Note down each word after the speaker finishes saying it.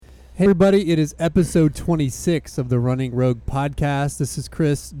Hey everybody, it is episode 26 of the Running Rogue podcast. This is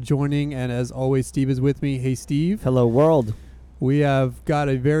Chris joining, and as always, Steve is with me. Hey Steve. Hello world. We have got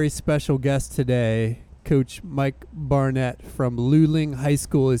a very special guest today. Coach Mike Barnett from Luling High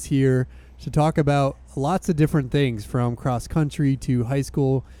School is here to talk about lots of different things, from cross country to high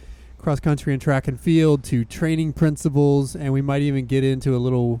school cross country and track and field to training principles, and we might even get into a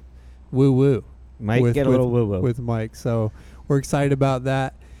little woo-woo. With Mike. So we're excited about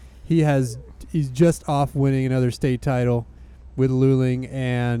that. He's just off winning another state title with Luling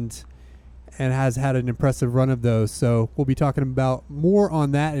and has had an impressive run of those. So we'll be talking about more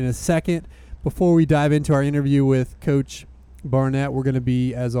on that in a second. Before we dive into our interview with Coach Barnett, we're going to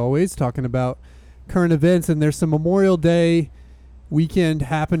be, as always, talking about current events. And there's some Memorial Day weekend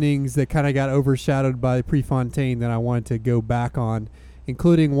happenings that kind of got overshadowed by Prefontaine that I wanted to go back on,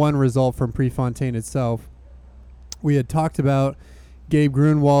 including one result from Prefontaine itself. We had talked about Gabe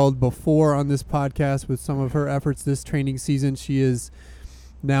Grunwald before on this podcast with some of her efforts this training season. She is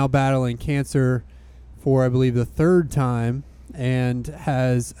now battling cancer for, I believe, the third time, and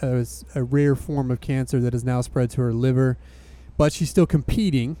has a rare form of cancer that has now spread to her liver. But she's still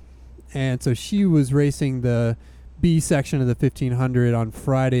competing, and so she was racing the B section of the 1500 on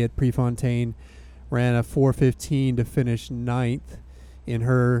Friday at Prefontaine, ran a 4:15 to finish 9th in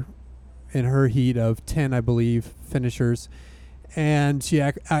her heat of 10, I believe, finishers. And she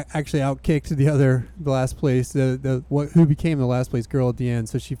actually outkicked the last place, who became the last place girl at the end.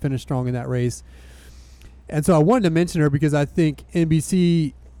 So she finished strong in that race. And so I wanted to mention her because I think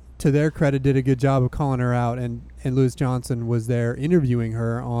NBC, to their credit, did a good job of calling her out. And Lewis Johnson was there interviewing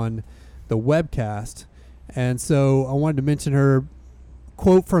her on the webcast. And so I wanted to mention her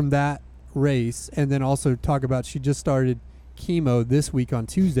quote from that race, and then also talk about she just started chemo this week on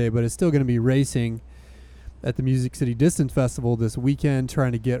Tuesday, but is still going to be racing at the Music City Distance Festival this weekend,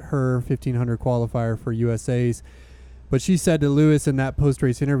 trying to get her 1500 qualifier for USA's. But she said to Lewis in that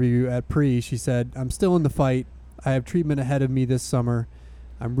post-race interview at Pre, she said, "I'm still in the fight. I have treatment ahead of me this summer.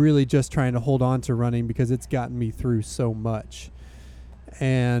 I'm really just trying to hold on to running because it's gotten me through so much."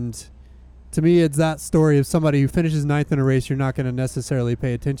 And to me, it's that story of somebody who finishes 9th in a race you're not going to necessarily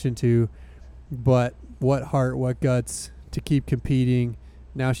pay attention to, but what heart, what guts to keep competing.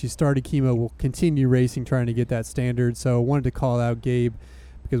 Now she started chemo, will continue racing, trying to get that standard. So I wanted to call out Gabe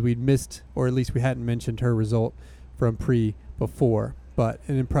because we'd missed, or at least we hadn't mentioned her result from Pre before. But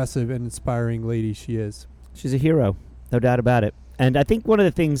an impressive and inspiring lady she is. She's a hero, no doubt about it. And I think one of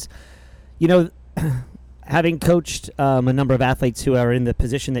the things, having coached a number of athletes who are in the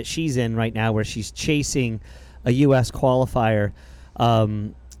position that she's in right now, where she's chasing a U.S. qualifier,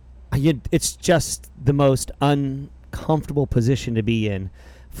 it's just the most uncomfortable position to be in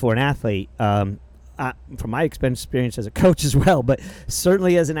for an athlete, from my experience as a coach as well, but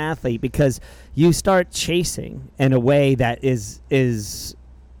certainly as an athlete, because you start chasing in a way that is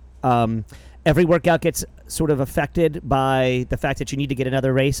every workout gets sort of affected by the fact that you need to get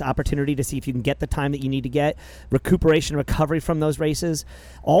another race opportunity to see if you can get the time that you need to get, recuperation, recovery from those races.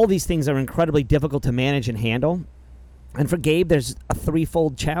 All these things are incredibly difficult to manage and handle. And for Gabe, there's a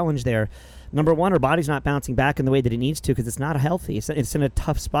threefold challenge there. Number one, her body's not bouncing back in the way that it needs to because it's not healthy. It's in a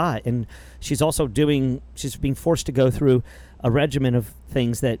tough spot. And she's also she's being forced to go through a regimen of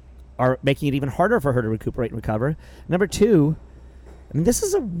things that are making it even harder for her to recuperate and recover. Number two, this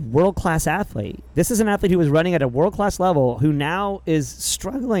is a world-class athlete. This is an athlete who is running at a world-class level, who now is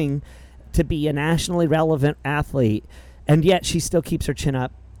struggling to be a nationally relevant athlete. And yet she still keeps her chin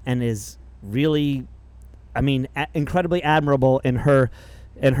up and is really, incredibly admirable in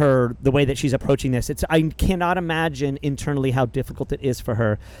the way that she's approaching this. I cannot imagine internally how difficult it is for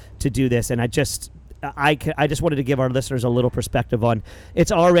her to do this. And I just wanted to give our listeners a little perspective on,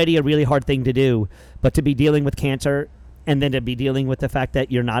 it's already a really hard thing to do, but to be dealing with cancer and then to be dealing with the fact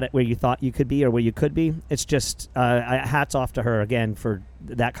that you're not at where you thought you could be or where you could be, it's just hats off to her again for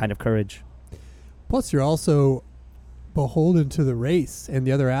that kind of courage. Plus, you're also beholden to the race and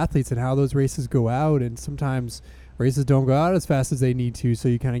the other athletes and how those races go out, and sometimes races don't go out as fast as they need to, so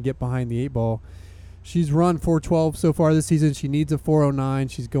you kind of get behind the 8 ball. She's run 4:12 so far this season. She needs a 4:09.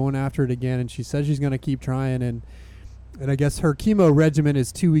 She's going after it again, and she says she's going to keep trying. And I guess her chemo regimen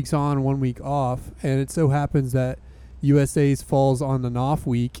is 2 weeks on, 1 week off, and it so happens that USA's falls on an off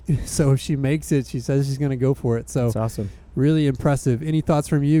week. So if she makes it, she says she's going to go for it. So that's awesome. Really impressive. Any thoughts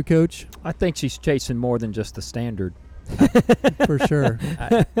from you, Coach? I think she's chasing more than just the standard. For sure.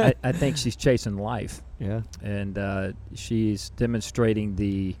 I think she's chasing life. Yeah. And she's demonstrating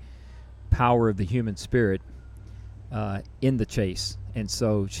the power of the human spirit in the chase. And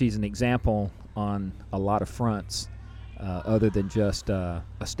so she's an example on a lot of fronts other than just a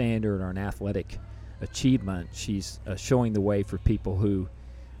standard or an athletic achievement. She's showing the way for people who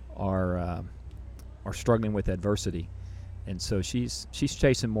are struggling with adversity, and so she's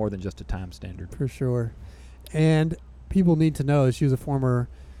chasing more than just a time standard. For sure. And people need to know she was a former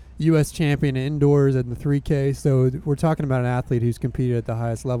U.S. champion indoors in the 3K. So we're talking about an athlete who's competed at the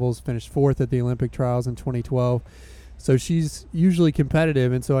highest levels, finished 4th at the Olympic trials in 2012. So she's usually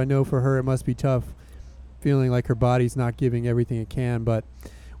competitive, and so I know for her it must be tough feeling like her body's not giving everything it can. But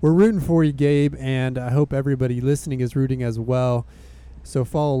we're rooting for you, Gabe, and I hope everybody listening is rooting as well. So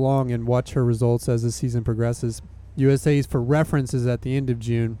follow along and watch her results as the season progresses. USA's for reference is at the end of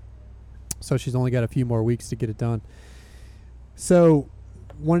June, so she's only got a few more weeks to get it done. So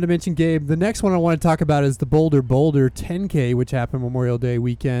wanted to mention, Gabe, the next one I want to talk about is the Boulder 10K, which happened Memorial Day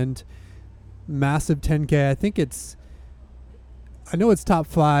weekend. Massive 10K. I know it's top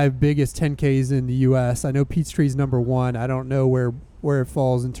 5 biggest 10Ks in the U.S. I know Peachtree's number 1. I don't know where it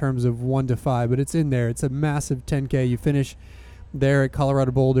falls in terms of 1 to 5, but it's in there. It's a massive 10K. You finish there at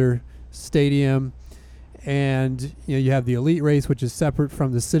Colorado Boulder Stadium, and you have the elite race, which is separate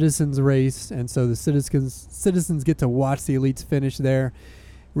from the citizens race, and so the citizens get to watch the elites finish there.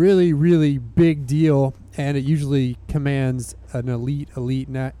 Really, really big deal, and it usually commands an elite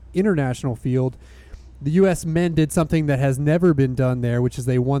international field. The U.S. men did something that has never been done there, which is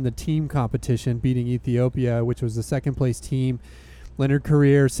they won the team competition, beating Ethiopia, which was the second-place team. Leonard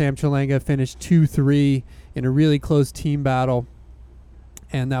Carrier, Sam Chalanga finished 2-3 in a really close team battle.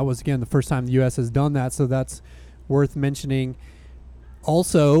 And that was, again, the first time the U.S. has done that, so that's worth mentioning.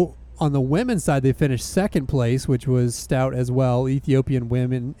 Also, on the women's side, they finished second place, which was stout as well. Ethiopian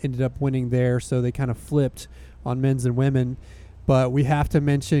women ended up winning there, so they kind of flipped on men's and women. But we have to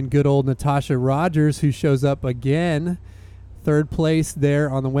mention good old Natasha Rogers, who shows up again, third place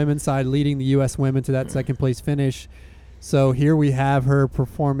there on the women's side, leading the U.S. women to that second place finish. So here we have her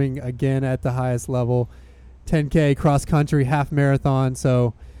performing again at the highest level. 10K, cross country, half marathon.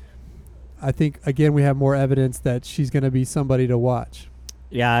 So I think, again, we have more evidence that she's going to be somebody to watch.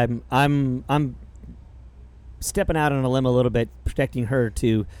 Yeah, I'm stepping out on a limb a little bit, protecting her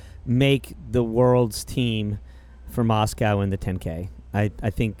to make the world's team for Moscow in the 10K. I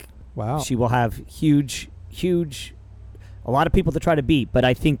think she will have huge, a lot of people to try to beat, but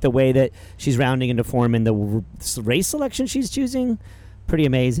I think the way that she's rounding into form in the race selection she's choosing, pretty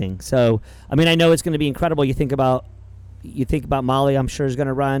amazing. So, I mean, I know it's going to be incredible. You think about Molly, I'm sure is going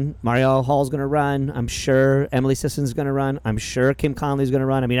to run. Marielle Hall's going to run. I'm sure Emily Sisson's going to run. I'm sure Kim Conley's going to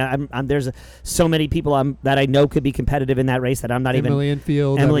run. I mean, there's so many people that I know could be competitive in that race that I'm not Emily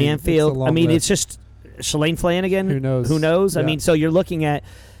Enfield. Enfield. I mean, it's just Shalane Flanagan. Who knows? Yeah. I mean, so you're looking at,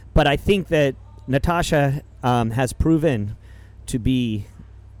 but I think that Natasha has proven to be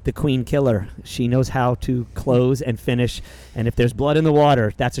the queen killer. She knows how to close and finish, and if there's blood in the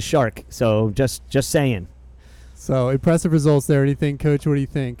water, that's a shark. So just saying. So impressive results there. Anything, Coach? What do you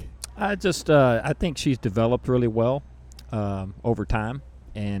think? I think she's developed really well over time,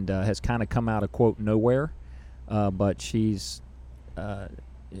 and has kind of come out of, quote, nowhere. But she's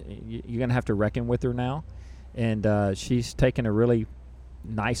you're going to have to reckon with her now, and she's taken a really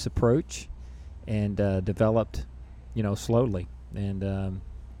nice approach and developed, slowly. And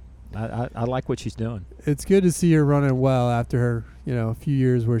I like what she's doing. It's good to see her running well after her, a few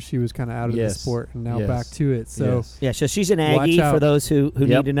years where she was kind of out of the sport and now back to it. So so she's an Aggie for those who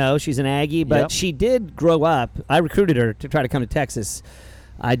need to know. She's an Aggie, but she did grow up. I recruited her to try to come to Texas.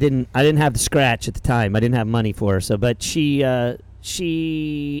 I didn't have the scratch at the time. I didn't have money for her. So, but she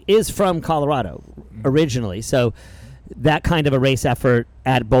is from Colorado originally. So that kind of a race effort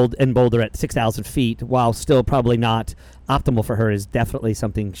in Boulder at 6,000 feet, while still probably not optimal for her, is definitely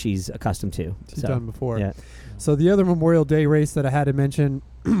something she's accustomed to. She's done before. Yeah. So the other Memorial Day race that I had to mention,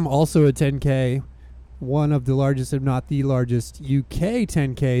 also a 10K, one of the largest, if not the largest, UK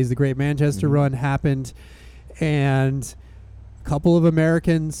 10Ks, the Great Manchester Run happened, and a couple of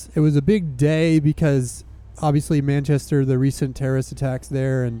Americans. It was a big day because obviously Manchester, the recent terrorist attacks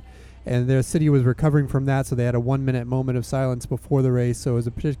there, and their city was recovering from that, so they had a 1-minute moment of silence before the race. So it was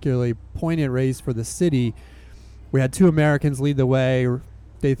a particularly poignant race for the city. We had 2 Americans lead the way,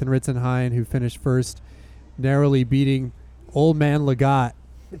 Dathan Ritzenhein, who finished first, narrowly beating Old Man Lagat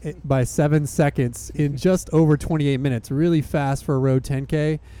by 7 seconds in just over 28 minutes. Really fast for a road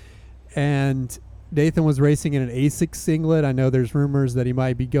 10K. And Dathan was racing in an ASICS singlet. I know there's rumors that he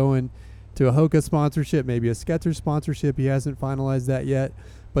might be going to a Hoka sponsorship, maybe a Skechers sponsorship. He hasn't finalized that yet.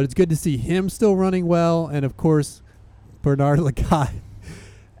 But it's good to see him still running well. And, of course, Bernard Lagat.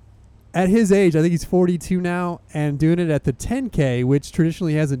 At his age, I think he's 42 now, and doing it at the 10K, which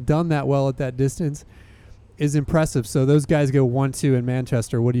traditionally hasn't done that well at that distance. is impressive. So those guys go 1-2 in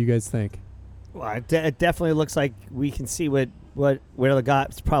Manchester. What do you guys think? Well, it definitely looks like we can see where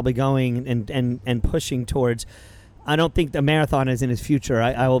Legate's probably going and pushing towards. I don't think the marathon is in his future.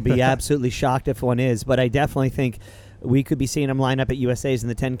 I will be absolutely shocked if one is, but I definitely think we could be seeing him line up at USA's in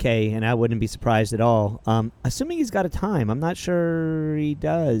the 10K, and I wouldn't be surprised at all. Assuming he's got a time. I'm not sure he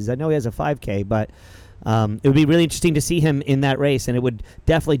does. I know he has a 5K, but it would be really interesting to see him in that race, and it would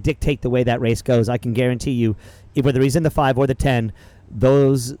definitely dictate the way that race goes. I can guarantee you, whether he's in the 5 or the 10,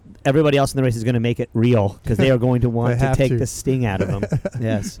 everybody else in the race is going to make it real because they are going to want to take the sting out of him.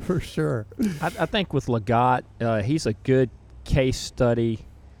 Yes, for sure. I think with Legate, he's a good case study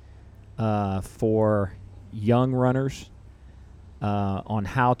for young runners on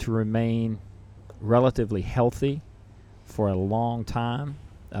how to remain relatively healthy for a long time.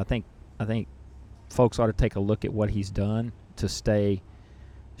 I think folks ought to take a look at what he's done to stay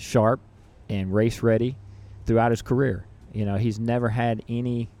sharp and race ready throughout his career. You know, he's never had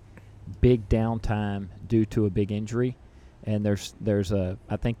any big downtime due to a big injury, and I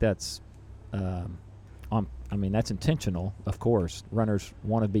think that's that's intentional. Of course, runners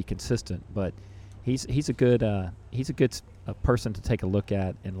want to be consistent, but he's a good person to take a look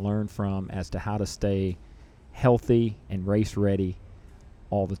at and learn from as to how to stay healthy and race ready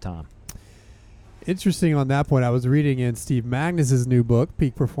all the time. Interesting on that point. I was reading in Steve Magnus's new book,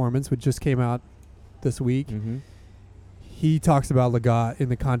 Peak Performance, which just came out this week. Mm-hmm. He talks about Legate in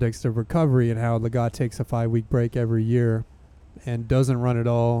the context of recovery and how Legate takes a 5-week break every year and doesn't run at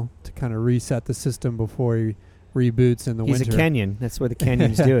all to kind of reset the system before he reboots in the winter. He's a Kenyan. That's where the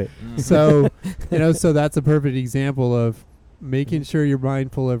Kenyans do it. So, so that's a perfect example of making sure you're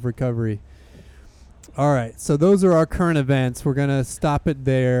mindful of recovery. All right. So those are our current events. We're going to stop it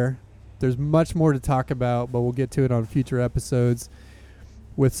there. There's much more to talk about, but we'll get to it on future episodes.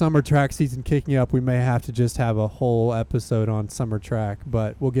 With summer track season kicking up, we may have to just have a whole episode on summer track,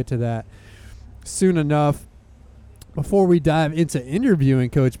 but we'll get to that soon enough. Before we dive into interviewing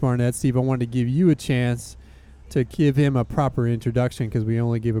Coach Barnett, Steve, I wanted to give you a chance to give him a proper introduction because we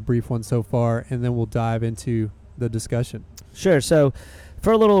only gave a brief one so far, and then we'll dive into the discussion. Sure. So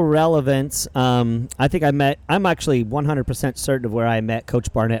for a little relevance, I think I'm actually 100% certain of where I met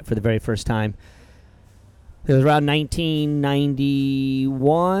Coach Barnett for the very first time. It was around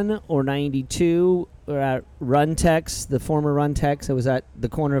 1991 or 92. We were at Runtex, the former Runtex. It was at the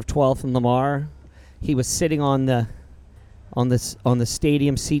corner of 12th and Lamar. He was sitting on the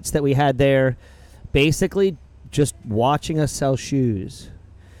stadium seats that we had there, basically just watching us sell shoes.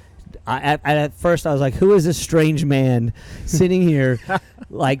 At first, I was like, "Who is this strange man sitting here,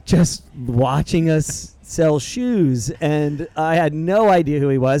 like just watching us sell shoes?" And I had no idea who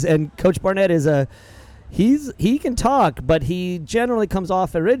he was. And Coach Barnett is he can talk, but he generally comes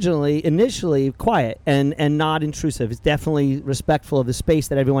off initially quiet and not intrusive. He's definitely respectful of the space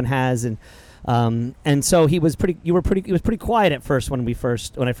that everyone has, and so he was pretty quiet at first when I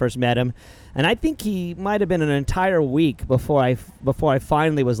first met him, and I think he might have been an entire week before I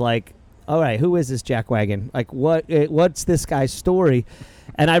finally was like, all right, who is this jackwagon? Like, what's this guy's story?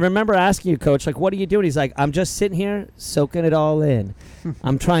 And I remember asking you, Coach, like, what are you doing? He's like, I'm just sitting here soaking it all in.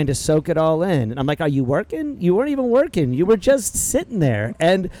 I'm trying to soak it all in. And I'm like, are you working? You weren't even working. You were just sitting there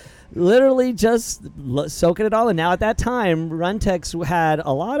and literally just soaking it all in. Now, at that time, Runtex had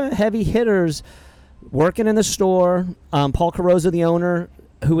a lot of heavy hitters working in the store. Paul Carrozza, the owner,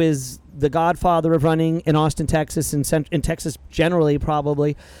 who is the godfather of running in Austin, Texas, and in Texas generally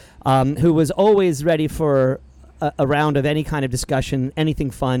probably, who was always ready for a round of any kind of discussion, anything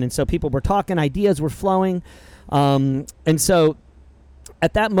fun. And so people were talking, ideas were flowing. And so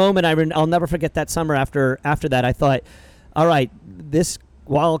at that moment, I'll never forget that summer after that, I thought, all right,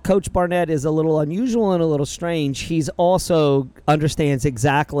 while Coach Barnett is a little unusual and a little strange, he's also understands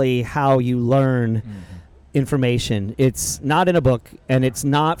exactly how you learn information. It's not in a book, and it's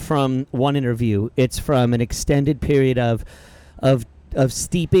not from one interview. It's from an extended period of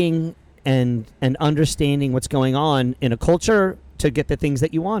steeping and understanding what's going on in a culture to get the things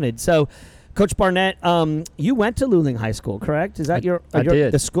that you wanted. So, Coach Barnett, you went to Luling High School, correct? Is that I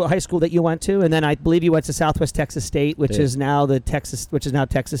did. The high school that you went to? And then I believe you went to Southwest Texas State, which is now Texas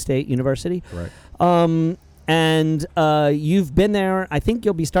State University. Right. And you've been there. I think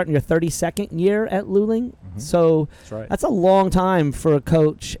you'll be starting your 32nd year at Luling. Mm-hmm. So that's right. That's a long time for a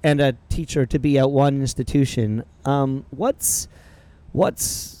coach and a teacher to be at one institution. What's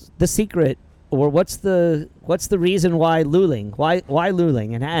the secret or what's the reason why Luling? Why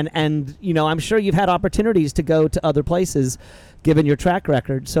Luling? And I'm sure you've had opportunities to go to other places, given your track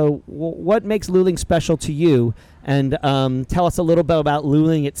record. So what makes Luling special to you? And tell us a little bit about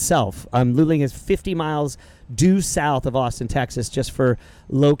Luling itself. Luling is 50 miles due south of Austin, Texas, just for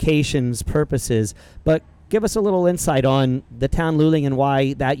locations purposes. But give us a little insight on the town Luling and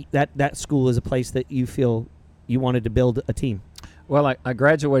why that school is a place that you feel you wanted to build a team. Well, I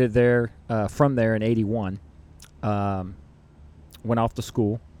graduated there from there in '81. Went off to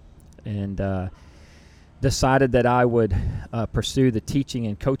school and decided that I would pursue the teaching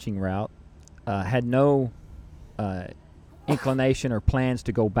and coaching route. Had no inclination or plans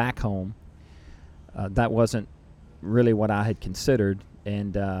to go back home. That wasn't really what I had considered.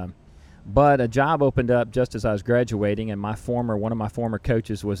 And but a job opened up just as I was graduating, and one of my former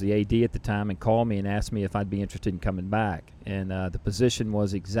coaches was the AD at the time and called me and asked me if I'd be interested in coming back. And the position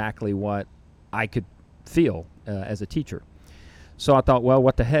was exactly what I could feel as a teacher. So I thought, well,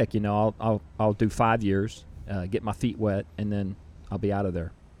 what the heck, I'll do 5 years, get my feet wet, and then I'll be out of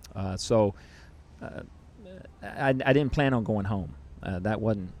there. So I didn't plan on going home. That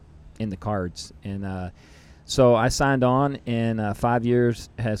wasn't in the cards. And so I signed on, and 5 years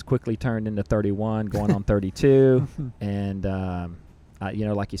has quickly turned into 31, going on 32. And,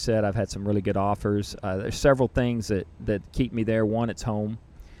 like you said, I've had some really good offers. There's several things that keep me there. One, it's home.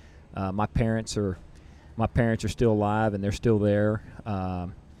 My parents are still alive, and they're still there.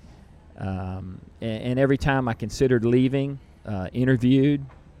 And every time I considered leaving, interviewed,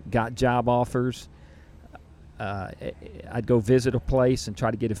 got job offers, I'd go visit a place and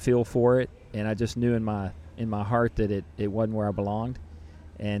try to get a feel for it. And I just knew in my heart that it wasn't where I belonged,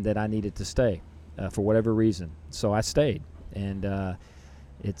 and that I needed to stay for whatever reason. So I stayed, and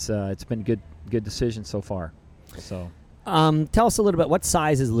it's been a good decision so far. So tell us a little bit, what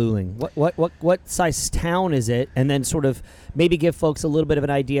size is Luling? What size town is it? And then sort of maybe give folks a little bit of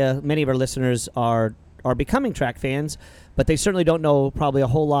an idea. Many of our listeners are becoming track fans, but they certainly don't know probably a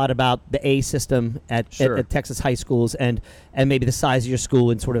whole lot about the A system at Texas high schools, and maybe the size of your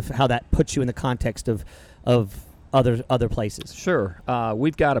school and sort of how that puts you in the context of other places. Sure.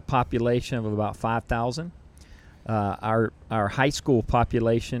 We've got a population of about 5,000. Our high school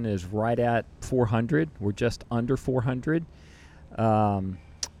population is right at 400. We're just under 400. Luling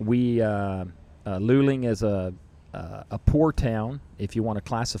is a poor town, if you want to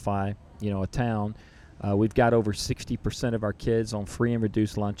classify, a town. We've got over 60% of our kids on free and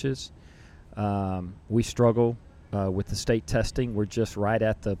reduced lunches. We struggle with the state testing. We're just right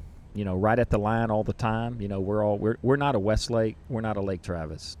at the line all the time. We're not a Westlake. We're not a Lake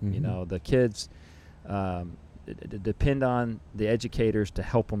Travis. Mm-hmm. The kids depend on the educators to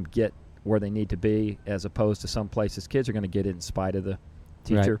help them get where they need to be, as opposed to some places kids are going to get it in spite of the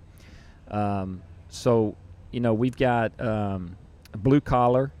teacher. Right. So we've got blue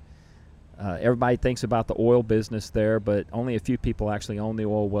collar. Everybody thinks about the oil business there, but only a few people actually own the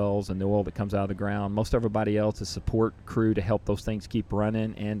oil wells and the oil that comes out of the ground. Most everybody else is support crew to help those things keep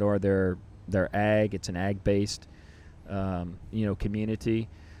running, and or their ag. It's an ag-based, community.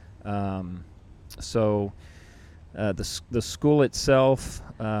 So the school itself,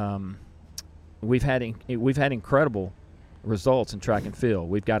 we've had incredible results in track and field.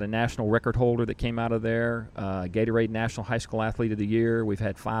 We've got a national record holder that came out of there, Gatorade National High School Athlete of the Year. We've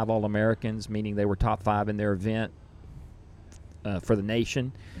had 5 All-Americans, meaning they were top 5 in their event for the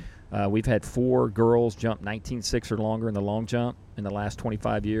nation. We've had 4 girls jump 19.6 or longer in the long jump in the last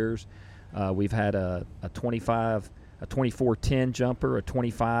 25 years. We've had a 24.10 jumper, a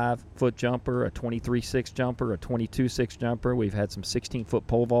 25-foot jumper, a 23.6 jumper, a 22.6 jumper. We've had some 16-foot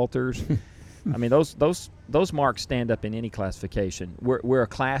pole vaulters. I mean, those marks stand up in any classification. We're a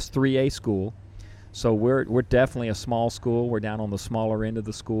Class 3A school, so we're definitely a small school. We're down on the smaller end of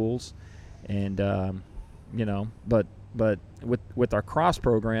the schools, and but with our cross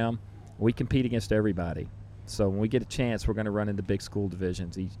program, we compete against everybody. So when we get a chance, we're going to run into big school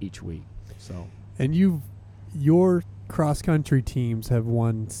divisions each week. So and your cross country teams have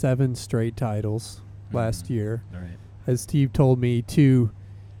won 7 straight titles last year. All right. As Steve told me, to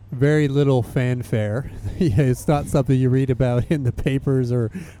very little fanfare. It's not something you read about in the papers, or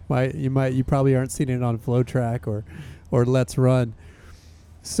you probably aren't seeing it on FlowTrack or Let's Run.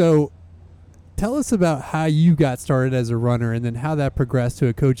 So tell us about how you got started as a runner, and then how that progressed to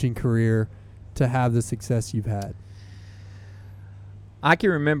a coaching career to have the success you've had. I can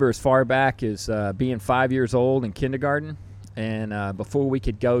remember as far back as being 5 years old in kindergarten, and before we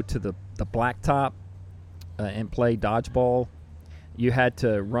could go to the blacktop and play dodgeball, you had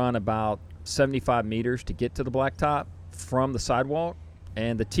to run about 75 meters to get to the blacktop from the sidewalk,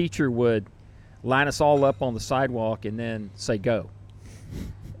 and the teacher would line us all up on the sidewalk, and then say go.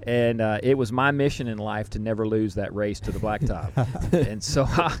 And it was my mission in life to never lose that race to the blacktop. And so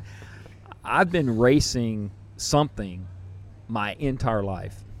I've been racing something my entire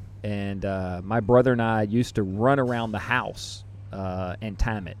life. And my brother and I used to run around the house and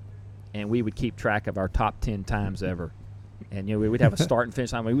time it. And we would keep track of our top 10 times ever. And, we would have a start and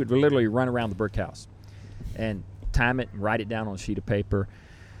finish time. We would literally run around the brick house and time it and write it down on a sheet of paper.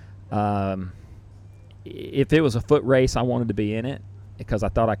 If it was a foot race, I wanted to be in it because I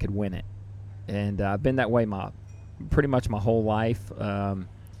thought I could win it. And I've been that way pretty much my whole life. And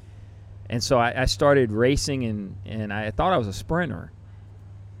so I started racing, and I thought I was a sprinter.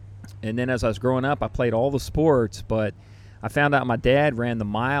 And then as I was growing up, I played all the sports, but I found out my dad ran the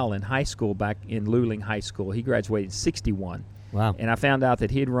mile in high school back in Luling High School. He graduated in 61. Wow. And I found out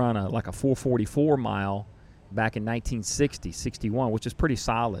that he'd run a 4:44 mile back in 1960, 61, which is pretty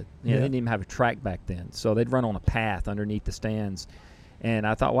solid. They didn't even have a track back then. So they'd run on a path underneath the stands. And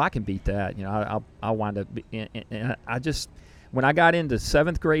I thought, well, I can beat that. I'll wind up. And I just, when I got into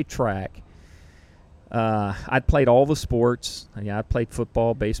 7th grade track, I'd played all the sports. I played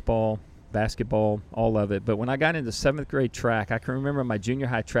football, baseball, basketball, all of it. But when I got into 7th grade track, I can remember my junior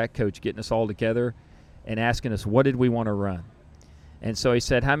high track coach getting us all together and asking us, what did we want to run? And so he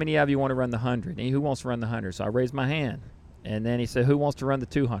said, how many of you want to run the 100? And who wants to run the 100? So I raised my hand. And then he said, who wants to run the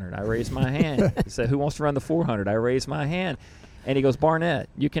 200? I raised my hand. He said, who wants to run the 400? I raised my hand. And he goes, Barnett,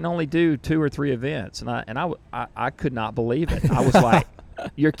 you can only do 2 or 3 events. And I could not believe it. I was like,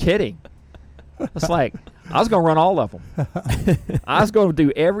 you're kidding. It's like, I was going to run all of them. I was going to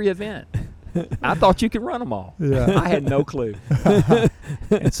do every event. I thought you could run them all. Yeah. I had no clue.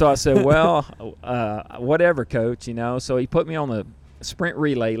 And so I said, well, whatever, coach, So he put me on the sprint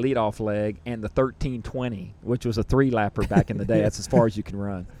relay leadoff leg and the 1320, which was a 3-lapper back in the day. That's as far as you can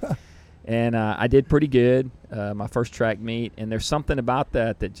run. And I did pretty good my first track meet. And there's something about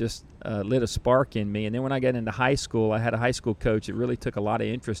that just lit a spark in me. And then when I got into high school, I had a high school coach that really took a lot of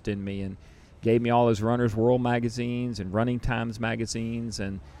interest in me and gave me all his Runner's World magazines and Running Times magazines,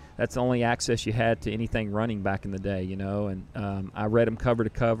 and that's the only access you had to anything running back in the day, And I read them cover to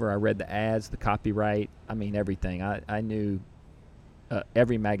cover. I read the ads, the copyright, everything. I knew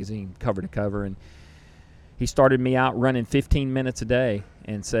every magazine cover to cover, and he started me out running 15 minutes a day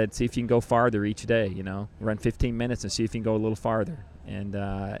and said, see if you can go farther each day, Run 15 minutes and see if you can go a little farther. And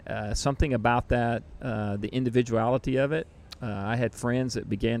something about that, the individuality of it, I had friends that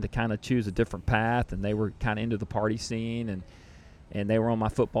began to kind of choose a different path, and they were kind of into the party scene, and they were on my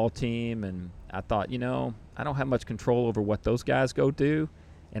football team. And I thought, I don't have much control over what those guys go do,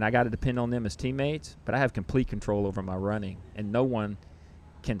 and I got to depend on them as teammates, but I have complete control over my running, and no one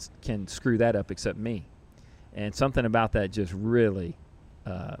can screw that up except me. And something about that just really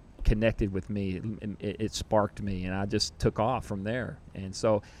connected with me. It sparked me, and I just took off from there. And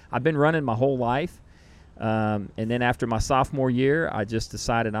so I've been running my whole life. And then after my sophomore year, I just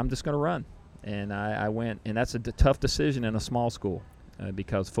decided I'm just going to run. And I went, and that's a tough decision in a small school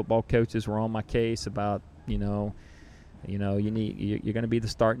because football coaches were on my case about, you're going to be the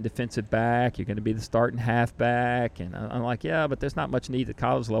starting defensive back, you're going to be the starting halfback. And I'm like, yeah, but there's not much need at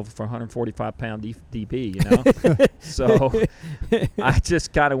college level for a 145-pound DB, So I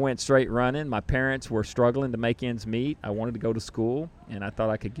just kind of went straight running. My parents were struggling to make ends meet. I wanted to go to school, and I thought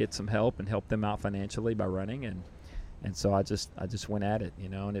I could get some help and help them out financially by running. And so I just went at it,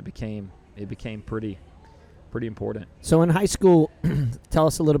 and it became pretty important. So in high school, tell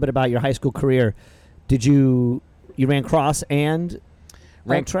us a little bit about your high school career. Did you ran cross and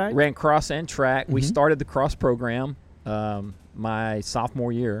track? Ran cross and track. Mm-hmm. We started the cross program my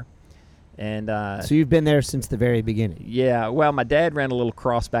sophomore year. And so you've been there since the very beginning. Yeah. Well, my dad ran a little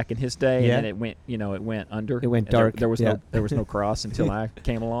cross back in his day, and then it went under. It went dark. There was no cross until I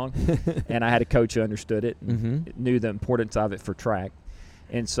came along, and I had a coach who understood it and knew the importance of it for track.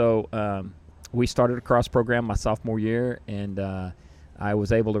 And so we started a cross program my sophomore year, and I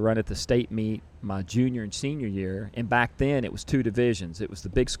was able to run at the state meet my junior and senior year. And back then it was 2 divisions. It was the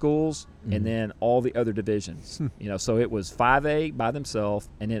big schools and then all the other divisions. So it was 5A by themselves,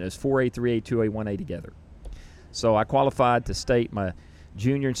 and then it was 4A, 3A, 2A, 1A together. So I qualified to state my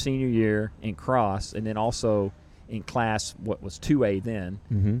junior and senior year in cross, and then also in class what was 2A then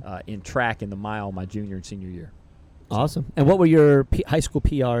in track in the mile my junior and senior year. Awesome. And what were your high school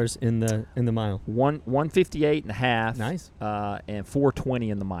PRs in the mile? 158 and a half. Nice. And 420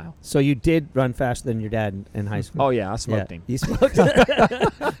 in the mile. So you did run faster than your dad in high school. Oh yeah, I smoked him. You smoked.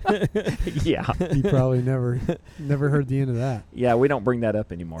 Yeah. You probably never heard the end of that. Yeah, we don't bring that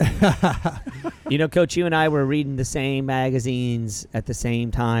up anymore. Coach, you and I were reading the same magazines at the same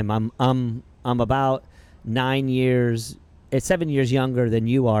time. I'm I'm about 7 years younger than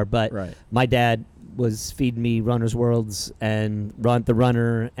you are, but Right. my dad was feeding me Runner's Worlds and The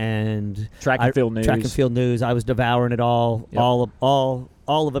Runner and Track and field news. Track and field news. I was devouring it all, Yep. all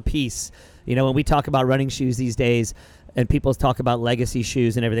of a piece. You know, when we talk about running shoes these days, and people talk about legacy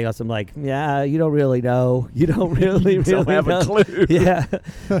shoes and everything else, I'm like, yeah, you don't really know. You don't really, You really don't have know. a clue. Yeah,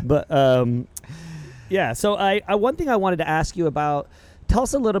 but yeah. So I one thing I wanted to ask you about. Tell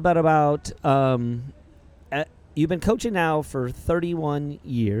us a little bit about. You've been coaching now for 31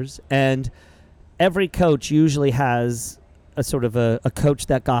 years, and every coach usually has a sort of a coach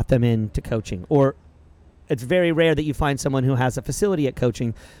that got them into coaching, or it's very rare that you find someone who has a facility at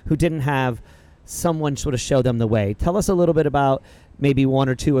coaching who didn't have someone sort of show them the way. Tell us a little bit about maybe one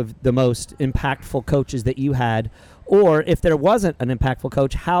or two of the most impactful coaches that you had, or if there wasn't an impactful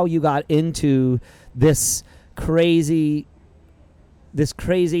coach, how you got into this crazy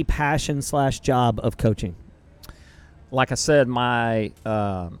passion / job of coaching. Like I said, my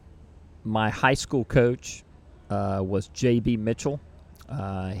high school coach was J.B. Mitchell.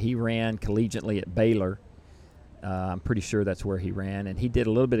 He ran collegiately at Baylor. I'm pretty sure that's where he ran. And he did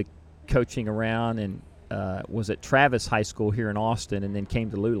a little bit of coaching around and was at Travis High School here in Austin, and then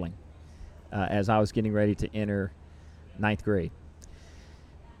came to Luling as I was getting ready to enter 9th grade.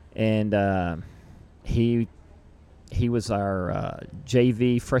 And he was our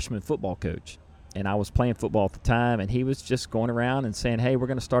JV freshman football coach. And I was playing football at the time, and he was just going around and saying, hey, we're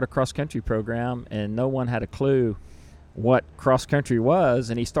going to start a cross-country program. And no one had a clue what cross-country was,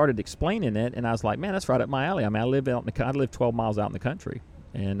 and he started explaining it, and I was like, man, that's right up my alley. I mean, I live 12 miles out in the country,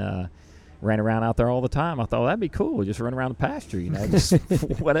 and ran around out there all the time. I thought, that'd be cool, just run around the pasture, just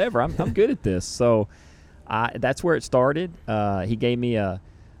whatever. I'm good at this. So that's where it started. He gave me a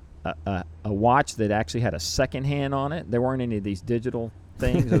watch that actually had a second hand on it. There weren't any of these digital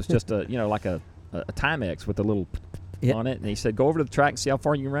things. It was just like a Timex with a little on it, and he said, go over to the track and see how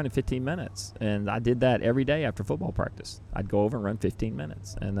far you can run in 15 minutes. And I did that every day after football practice. I'd go over and run 15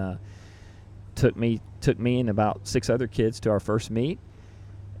 minutes, and took me and about 6 other kids to our first meet.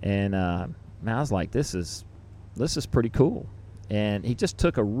 And man, I was like, this is pretty cool. And he just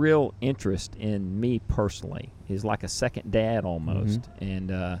took a real interest in me personally. He's like a second dad almost.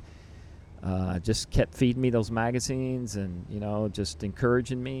 Mm-hmm. And just kept feeding me those magazines, and just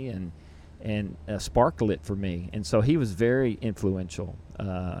encouraging me and sparked lit for me. And so he was very influential.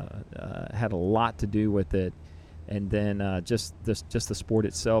 Had a lot to do with it. And then just the sport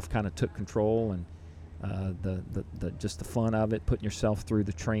itself kind of took control, and the fun of it, putting yourself through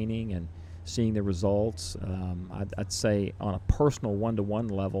the training and seeing the results. I'd say on a personal one-to-one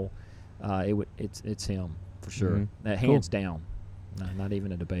level, it's him for sure. Mm-hmm. Hands down, not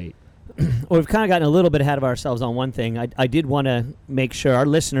even a debate. Well, we've kind of gotten a little bit ahead of ourselves on one thing. I did want to make sure our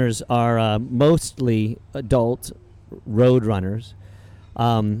listeners are mostly adult road runners.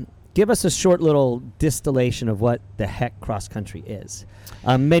 Give us a short little distillation of what the heck cross country is.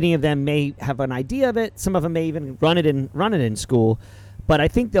 Many of them may have an idea of it. Some of them may even run it in school. But I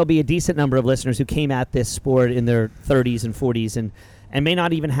think there'll be a decent number of listeners who came at this sport in their 30s and 40s and may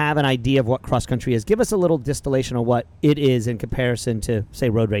not even have an idea of what cross country is. Give us a little distillation of what it is in comparison to, say,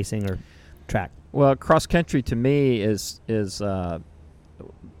 road racing or track. Well, cross country to me is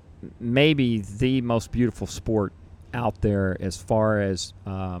maybe the most beautiful sport out there as far as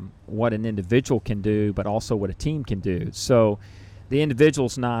what an individual can do, but also what a team can do. So the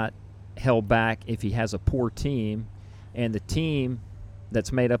individual's not held back if he has a poor team, and the team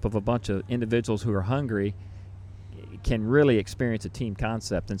that's made up of a bunch of individuals who are hungry can really experience a team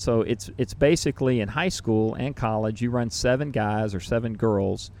concept. And so it's basically in high school and college, you run 7 guys or 7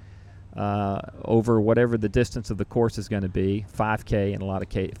 girls over whatever the distance of the course is going to be, 5K and a lot of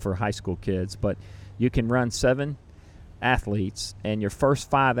K for high school kids. But you can run 7 athletes, and your first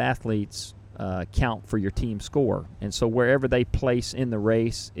 5 athletes count for your team score. And so wherever they place in the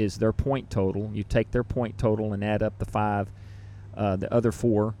race is their point total. You take their point total and add up the other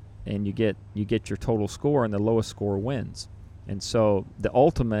 4, and you get your total score, and the lowest score wins. And so the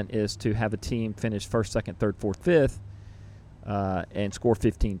ultimate is to have a team finish 1st, 2nd, 3rd, 4th, 5th, and score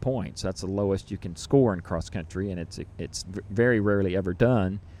 15 points. That's the lowest you can score in cross country, and it's very rarely ever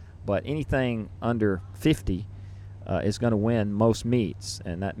done. But anything under 50 is going to win most meets,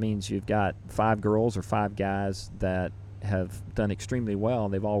 and that means you've got 5 girls or 5 guys that have done extremely well,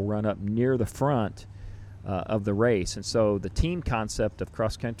 and they've all run up near the front of the race. And so the team concept of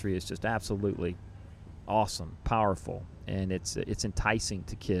cross country is just absolutely awesome, powerful, and it's enticing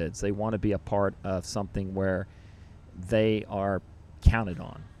to kids. They want to be a part of something where they are counted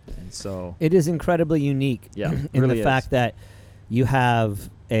on. And so it is incredibly unique in really the fact that you have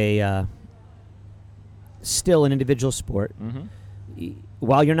a still an individual sport. Mm-hmm.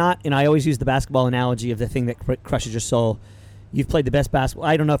 While you're not, and I always use the basketball analogy of the thing that crushes your soul. You've played the best basketball.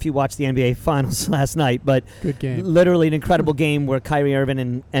 I don't know if you watched the NBA Finals last night, but Good game. literally an incredible game where Kyrie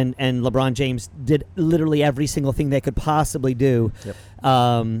Irving and LeBron James did literally every single thing they could possibly do. Yep.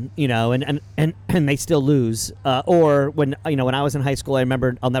 And they still lose. Or when I was in high school, I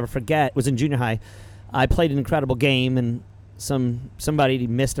remember, I'll never forget, was in junior high. I played an incredible game, and somebody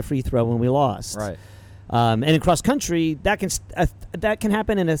missed a free throw when we lost. Right. And in cross country, that can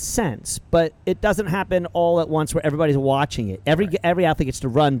happen in a sense, but it doesn't happen all at once where everybody's watching it. Every athlete gets to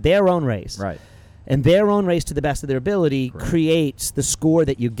run their own race, Right. and their own race to the best of their ability creates the score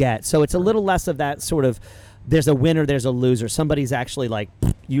that you get. So it's a little less of that sort of, there's a winner, there's a loser. Somebody's actually like,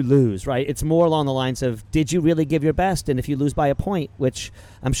 you lose, right? It's more along the lines of, did you really give your best? And if you lose by a point, which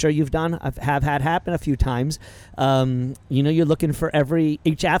I'm sure you've done, have had happen a few times, you're looking for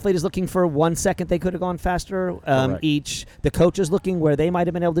each athlete is looking for 1 second they could have gone faster. The coach is looking where they might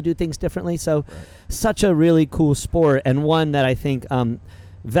have been able to do things differently. So such a really cool sport, and one that I think,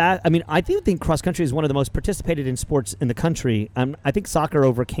 I do think cross country is one of the most participated in sports in the country. I think soccer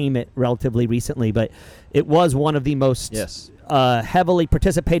overcame it relatively recently, but it was one of the most heavily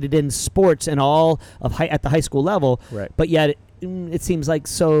participated in sports and all of at the high school level. Right. But yet it seems like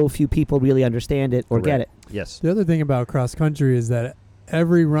so few people really understand it or get it. Yes. The other thing about cross country is that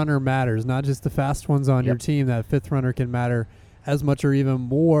every runner matters, not just the fast ones on your team. That fifth runner can matter as much or even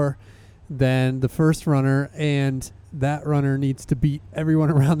more than the first runner, and that runner needs to beat everyone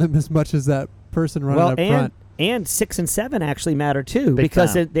around them as much as that person running up front. And 6 and 7 actually matter too, Big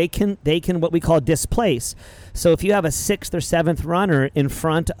because time. they can what we call displace. So if you have a 6th or 7th runner in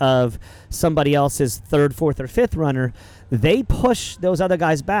front of somebody else's 3rd, 4th, or 5th runner, they push those other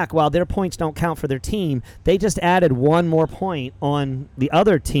guys back. While their points don't count for their team, they just added one more point on the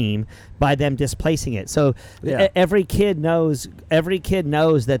other team by them displacing it. So every kid knows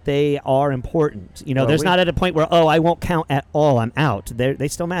that they are important. There's not at a point where, I won't count at all, I'm out. They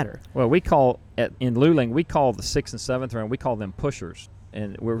still matter. Well, in Luling, we call the 6th and 7th round, we call them pushers,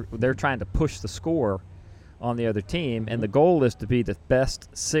 and they're trying to push the score on the other team, and the goal is to be the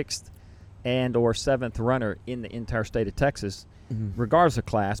best 6th and or 7th runner in the entire state of Texas, regardless of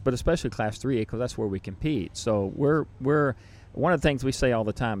class, but especially Class 3A, because that's where we compete. So we're one of the things we say all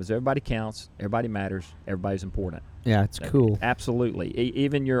the time is everybody counts, everybody matters, everybody's important. Yeah, it's cool. Absolutely.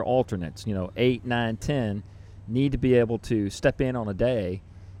 Even your alternates, 8, 9, 10, need to be able to step in on a day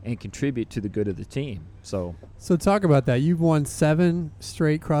and contribute to the good of the team. So talk about that. You've won 7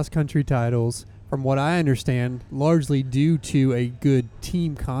 straight cross-country titles, from what I understand, largely due to a good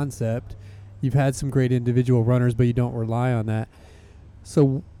team concept. You've had some great individual runners, but you don't rely on that.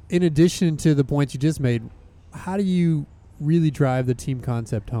 So in addition to the points you just made, how do you really drive the team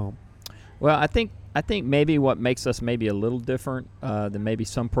concept home? Well, I think maybe what makes us maybe a little different than maybe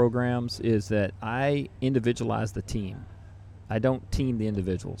some programs is that I individualize the team. I don't team the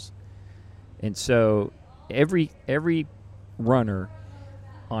individuals. And so every runner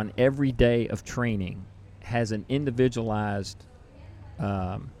on every day of training has an individualized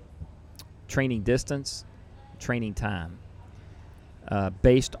training distance, training time,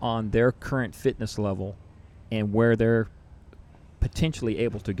 based on their current fitness level and where they're potentially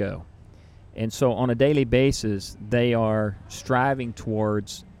able to go. And so on a daily basis, they are striving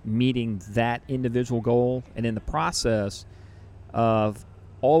towards meeting that individual goal. And in the process of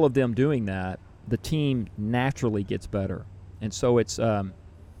all of them doing that, the team naturally gets better. And so it's,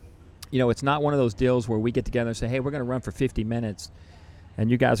 it's not one of those deals where we get together and say, hey, we're going to run for 50 minutes,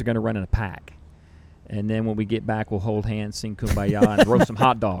 and you guys are going to run in a pack. And then when we get back, we'll hold hands, sing Kumbaya, and roast some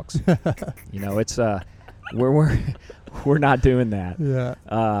hot dogs. It's we're not doing that.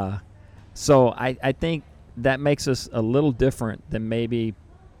 Yeah. So I think that makes us a little different than maybe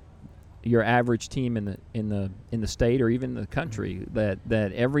your average team in the state or even the country. That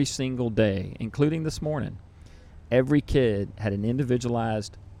every single day, including this morning, every kid had an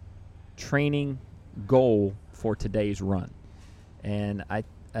individualized training goal for today's run, and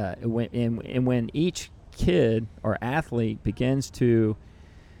when each kid or athlete begins to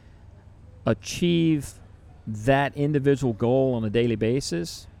achieve that individual goal on a daily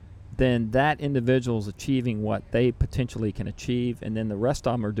basis, then that individual's achieving what they potentially can achieve, and then the rest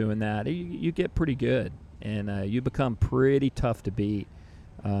of them are doing that. You get pretty good, and you become pretty tough to beat.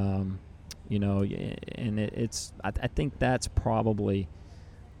 And I think that's probably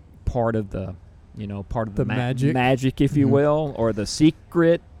part of the magic, if you will, or the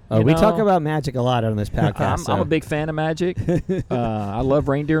secret. We talk about magic a lot on this podcast. I'm a big fan of magic. I love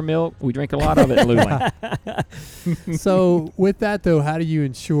reindeer milk. We drink a lot of it in Luling. So with that, though, how do you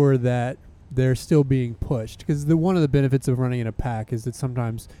ensure that they're still being pushed. Because one of the benefits of running in a pack is that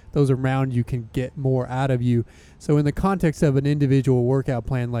sometimes those around you can get more out of you. So in the context of an individual workout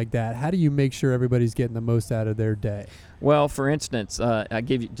plan like that, how do you make sure everybody's getting the most out of their day? Well, for instance, I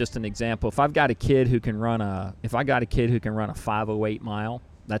give you just an example. If I got a kid who can run a 508 mile,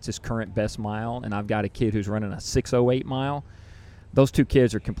 that's his current best mile, and I've got a kid who's running a 608 mile, those two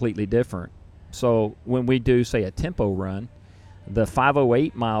kids are completely different. So when we do, say, a tempo run, the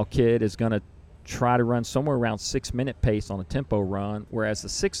 508 mile kid is going to try to run somewhere around 6-minute pace on a tempo run, whereas the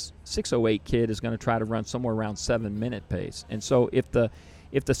 608 kid is going to try to run somewhere around 7-minute pace. And so if the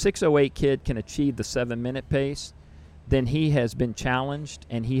 608 kid can achieve the 7-minute pace, then he has been challenged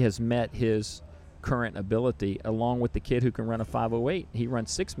and he has met his current ability, along with the kid who can run a 508. He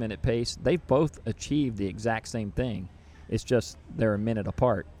runs 6-minute pace. They've both achieved the exact same thing. It's just they're a minute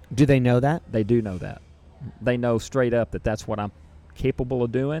apart. Do they know that? They do know that. They know straight up that that's what I'm capable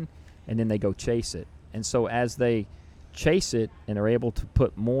of doing, and then they go chase it. And so as they chase it and are able to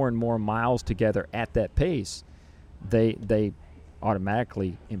put more and more miles together at that pace, they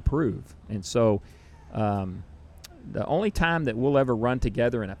automatically improve. And so the only time that we'll ever run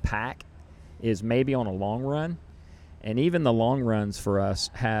together in a pack is maybe on a long run. And even the long runs for us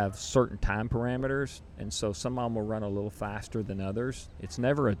have certain time parameters, and so some of them will run a little faster than others. It's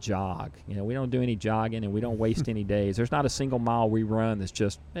never a jog. We don't do any jogging, and we don't waste any days. There's not a single mile we run that's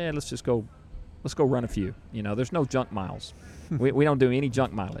just, let's go run a few. There's no junk miles. we don't do any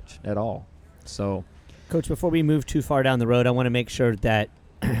junk mileage at all. So, Coach, before we move too far down the road, I want to make sure that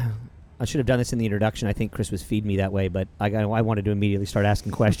I should have done this in the introduction. I think Chris was feeding me that way, but I wanted to immediately start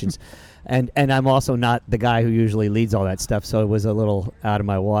asking questions. And I'm also not the guy who usually leads all that stuff, so it was a little out of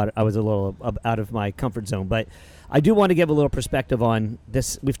my water. I was a little out of my comfort zone. But I do want to give a little perspective on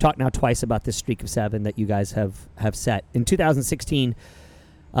this. We've talked now twice about this streak of 7 that you guys have set. In 2016,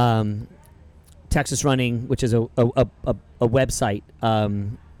 Texas Running, which is a website,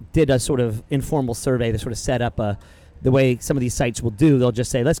 did a sort of informal survey that sort of set up the way some of these sites will do. They'll just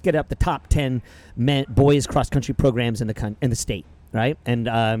say, let's get up the top 10 boys cross-country programs in the state, right? And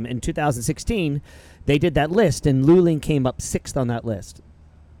in 2016, they did that list, and Luling came up 6th on that list.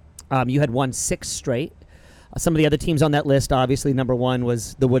 You had won 6 straight. Some of the other teams on that list, obviously, number 1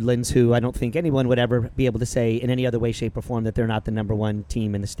 was the Woodlands, who I don't think anyone would ever be able to say in any other way, shape, or form that they're not the number 1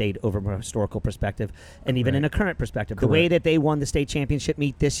 team in the state over a historical perspective, and even in a current perspective. Correct. The way that they won the state championship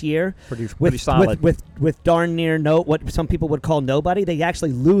meet this year, pretty solid. With darn near what some people would call nobody, they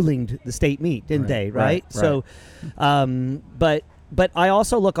actually Lulinged the state meet, didn't they? Right. So, But I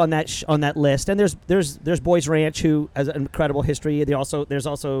also look on that list, and there's Boys Ranch, who has an incredible history. There's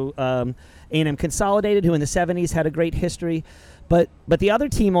also A&M Consolidated, who in the 70s had a great history. But the other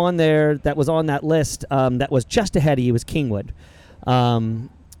team on there that was on that list that was just ahead of you was Kingwood.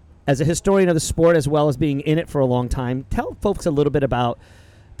 As a historian of the sport, as well as being in it for a long time, tell folks a little bit about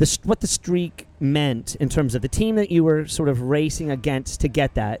what the streak meant in terms of the team that you were sort of racing against to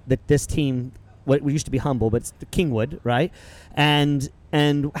get that this team. What we used to be Humble, but it's the Kingwood, right? And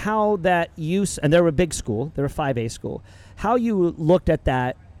how that use, and they're a big school, they're a 5A school. How you looked at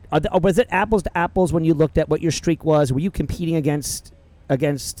that? Was it apples to apples when you looked at what your streak was? Were you competing against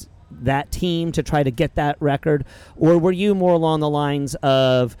that team to try to get that record, or were you more along the lines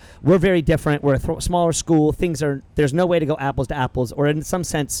of we're very different, we're a smaller school, there's no way to go apples to apples, or in some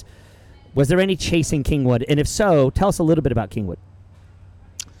sense, was there any chasing Kingwood? And if so, tell us a little bit about Kingwood.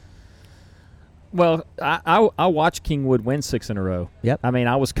 Well, I watched Kingwood win 6 in a row. Yep. I mean,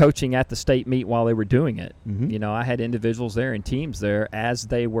 I was coaching at the state meet while they were doing it. Mm-hmm. I had individuals there and teams there as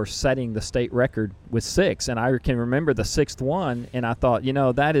they were setting the state record with 6. And I can remember the 6th one, and I thought,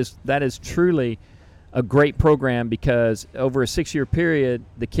 that is truly a great program, because over a 6-year period,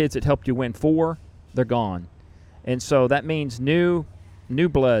 the kids that helped you win 4, they're gone. And so that means new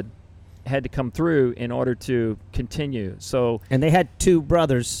blood had to come through in order to continue. And they had 2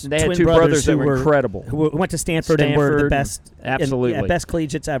 brothers. They had 2 brothers that were incredible. Who went to Stanford and were the best. Absolutely. Best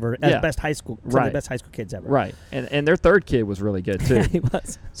collegiates ever. Best high school. Some of the best high school kids ever. Right. And their 3rd kid was really good too. Yeah, he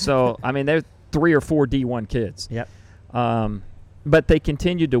was. So, I mean, they're 3 or 4 D1 kids. Yep. But they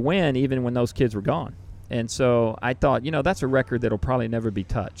continued to win even when those kids were gone. And so I thought, that's a record that'll probably never be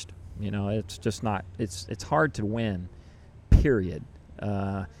touched. It's just not. It's hard to win, period.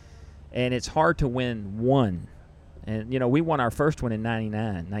 And it's hard to win one. And, we won our first one in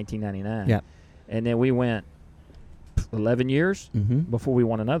 1999. Yeah. And then we went 11 years before we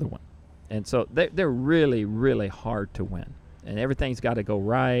won another one. And so they're really, really hard to win. And everything's got to go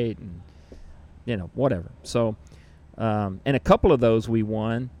right and, whatever. So, and a couple of those we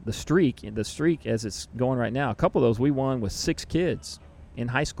won, the streak as it's going right now, a couple of those we won with 6 kids. in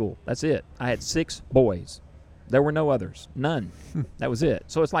high school. That's it. I had 6 boys. There were no others. None. That was it.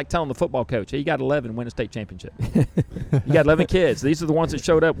 So it's like telling the football coach, hey, you got 11, win a state championship. You got 11 kids. These are the ones that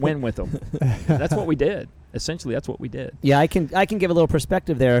showed up, win with them. That's what we did. Essentially, that's what we did. Yeah, I can give a little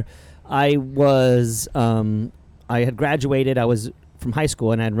perspective there. I had graduated. I was from high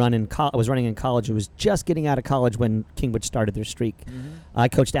school, and I was running in college. I was just getting out of college when Kingwood started their streak. I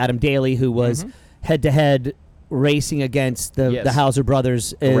coached Adam Daly, who was head-to-head racing against the Hauser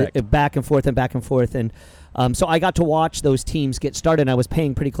brothers, back and forth. And so I got to watch those teams get started, and I was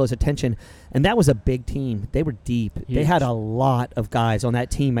paying pretty close attention. And that was a big team. They were deep. Huge. They had a lot of guys on that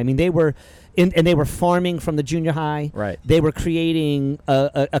team. I mean, they were and they were farming from the junior high. Right. They were creating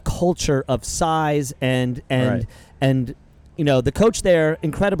a culture of size and you know, the coach there,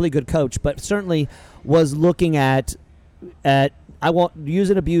 incredibly good coach, but certainly was looking at I won't use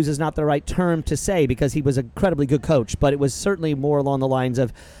and abuse is not the right term to say because he was an incredibly good coach, but it was certainly more along the lines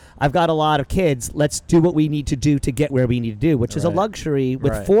of, I've got a lot of kids. Let's do what we need to do to get where we need to do, which is a luxury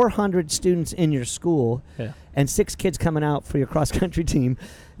with 400 students in your school and 6 kids coming out for your cross-country team.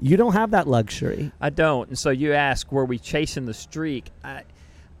 You don't have that luxury. I don't. And so you ask, were we chasing the streak?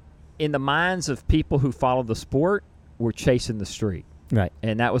 In the minds of people who follow the sport, we're chasing the streak. Right.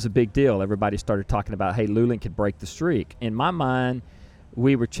 And that was a big deal. Everybody started talking about, hey, Luling could break the streak. In my mind,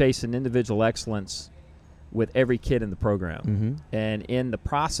 we were chasing individual excellence with every kid in the program. And in the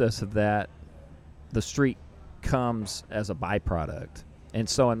process of that, the streak comes as a byproduct. And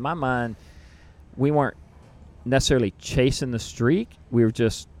so in my mind, we weren't necessarily chasing the streak. We were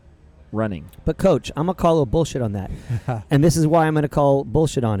just running. But, Coach, I'm going to call a little bullshit on that. And this is why I'm going to call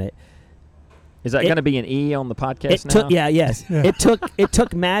bullshit on it. Is that going to be an E on the podcast now? Yes. It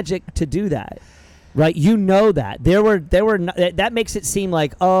took magic to do that. Right, you know that there were that makes it seem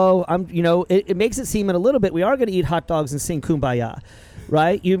like it makes it seem in a little bit we are going to eat hot dogs and sing Kumbaya,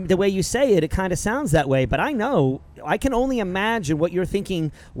 right? The way you say it kind of sounds that way, but I can only imagine what you're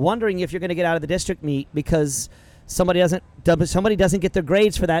thinking, wondering if you're going to get out of the district meet because somebody doesn't get their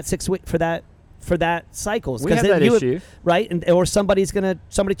grades for that for that cycles. We have that issue, right? Or somebody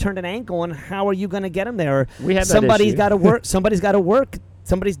turned an ankle, and how are you going to get them there? We have somebody's got to work. Somebody's got to work.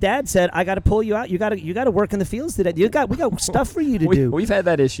 Somebody's dad said, "I got to pull you out. You got to work in the fields today. We got stuff for you to do." We've had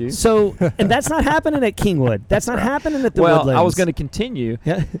that issue. So, and that's not happening at Kingwood. That's not happening at the Woodlands. Well, I was going to continue.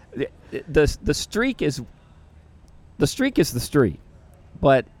 Yeah. The streak is the streak,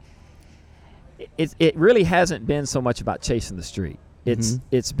 but it really hasn't been so much about chasing the streak.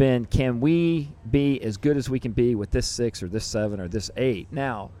 It's been, can we be as good as we can be with this 6 or this 7 or this 8?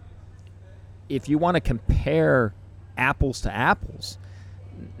 Now, if you want to compare apples to apples,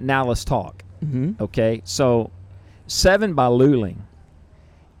 now let's talk. Okay, so 7 by Luling,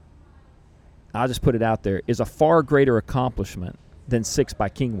 I'll just put it out there, is a far greater accomplishment than 6 by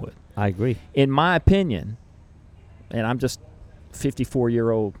Kingwood. I agree. In my opinion, and I'm just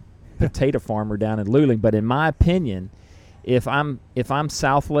 54-year-old potato farmer down in Luling, but in my opinion, if I'm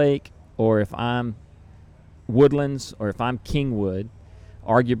Southlake or if I'm Woodlands or if I'm Kingwood,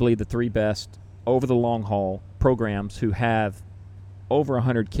 arguably the 3 best over the long haul programs who have over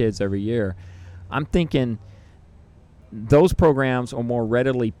 100 kids every year, I'm thinking those programs are more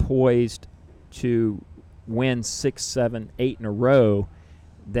readily poised to win 6, 7, 8 in a row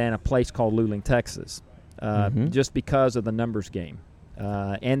than a place called Luling, Texas, just because of the numbers game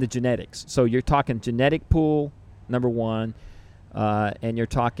and the genetics. So you're talking genetic pool, number 1, and you're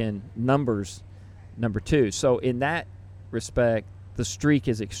talking numbers, number 2. So in that respect, the streak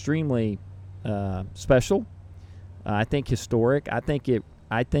is extremely special. I think historic. I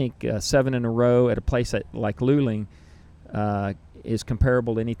think 7 in a row at a place like Luling is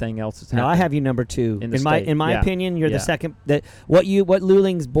comparable to anything else that's happened. No, I have you number 2. In my opinion, you're the second. That what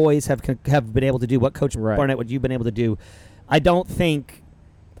Luling's boys have been able to do, what Coach Barnett, what you've been able to do. I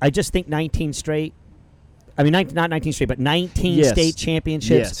just think 19 straight. I mean, not 19 straight, but 19 state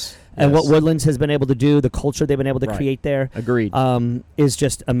championships. And what Woodlands has been able to do, the culture they've been able to create there, agreed, is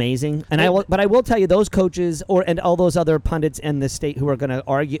just amazing. And I will tell you, those coaches and all those other pundits in the state who are going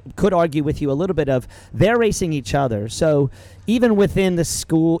to could argue with you a little bit of, they're racing each other. So even within the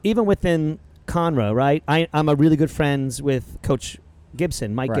school, even within Conroe, right? I'm a really good friends with Coach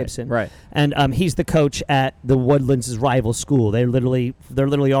Gibson, Mike Gibson, right? And he's the coach at the Woodlands' rival school. They're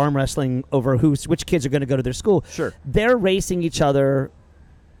literally arm wrestling over which kids are going to go to their school. Sure, they're racing each other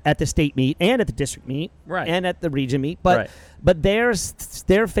at the state meet and at the district meet, and at the region meet, but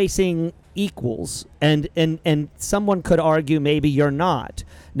they're facing equals, and someone could argue maybe you're not.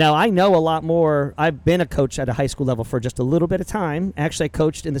 Now, I know a lot more. I've been a coach at a high school level for just a little bit of time. Actually, I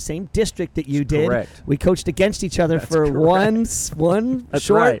coached in the same district that you did. Correct. We coached against each other for correct. one That's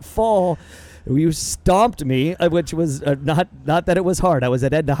short right. fall. You stomped me, which was not that it was hard. I was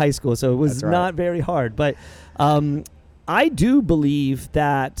at Edna High School, so it was That's right. not very hard. But I do believe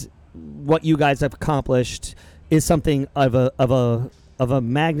that what you guys have accomplished is something of a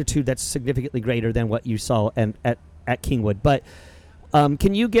magnitude that's significantly greater than what you saw at Kingwood. But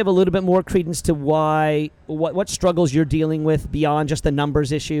can you give a little bit more credence to what struggles you're dealing with beyond just the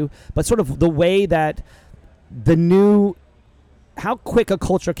numbers issue, but sort of the way that how quick a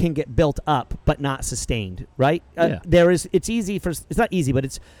culture can get built up but not sustained, right? Yeah. It's not easy,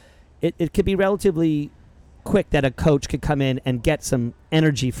 but it could be relatively quick that a coach could come in and get some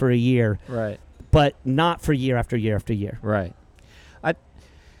energy for a year, Right. but not for year after year after year. Right.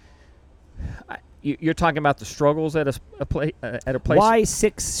 You're talking about the struggles at a place. Why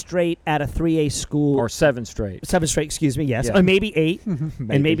 6 straight at a 3A school? Or 7 straight. 7 straight, excuse me, yes. Yeah. Or maybe 8,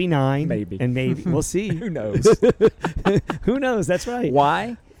 and maybe 9. Maybe. And maybe, we'll see. Who knows? Who knows, that's right.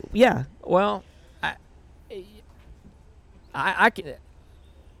 Why? Yeah. Well, I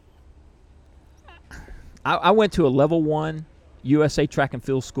went to a level 1 USA track and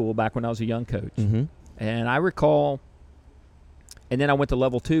field school back when I was a young coach. Mm-hmm. And I recall, and then I went to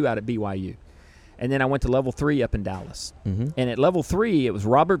level 2 out at BYU. And then I went to level 3 up in Dallas. Mm-hmm. And at level 3, it was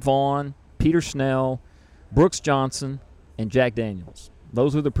Robert Vaughn, Peter Snell, Brooks Johnson, and Jack Daniels.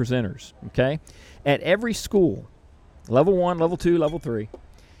 Those were the presenters, okay? At every school, level 1, level 2, level 3,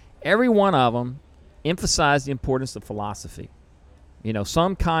 every one of them emphasized the importance of philosophy. You know,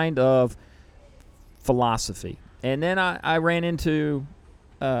 some kind of philosophy. And then I ran into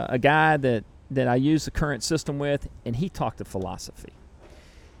a guy that I use the current system with, and he talked of philosophy.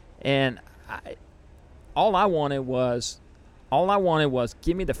 And all I wanted was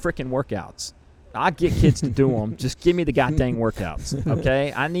give me the frickin' workouts. I get kids to do them. Just give me the goddamn workouts,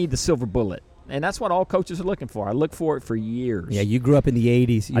 okay? I need the silver bullet. And that's what all coaches are looking for. I look for it for years. Yeah, you grew up in the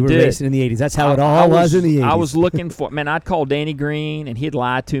 80s. You were did. racing in the 80s. That's how it all was in the 80s. I was looking for, man, I'd call Danny Green, and he'd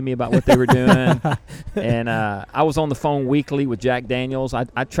lie to me about what they were doing. And I was on the phone weekly with Jack Daniels.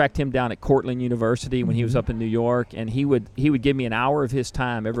 I tracked him down at Cortland University when he was up in New York, and he would give me an hour of his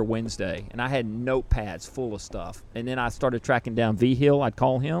time every Wednesday. And I had notepads full of stuff. And then I started tracking down V Hill. I'd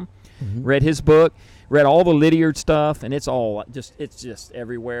call him, read his book, read all the Lydiard stuff, and it's just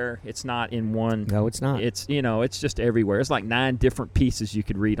everywhere. It's not in one. No, it's not. It's just everywhere. It's like 9 different pieces you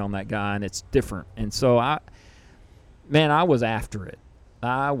could read on that guy, and it's different. And so I was after it.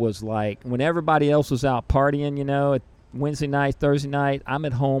 I was like, when everybody else was out partying, at Wednesday night, Thursday night, I'm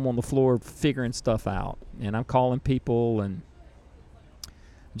at home on the floor figuring stuff out, and I'm calling people and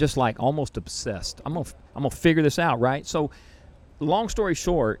just like almost obsessed. I'm gonna figure this out, right? So, long story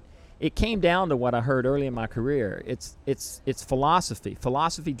short, it came down to what I heard early in my career. It's philosophy.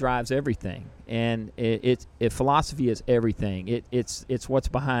 Philosophy drives everything, and philosophy is everything. It's what's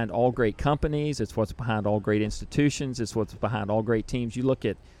behind all great companies. It's what's behind all great institutions. It's what's behind all great teams. You look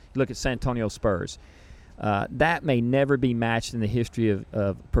at San Antonio Spurs. That may never be matched in the history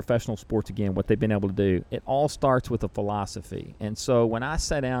of professional sports again. What they've been able to do. It all starts with a philosophy. And so when I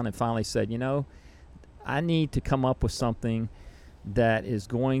sat down and finally said, I need to come up with something that is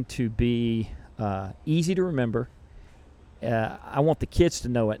going to be easy to remember. I want the kids to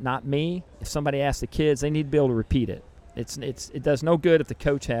know it, not me. If somebody asks the kids, they need to be able to repeat it. It does no good if the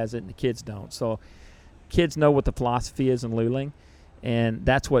coach has it and the kids don't. So kids know what the philosophy is in Luling, and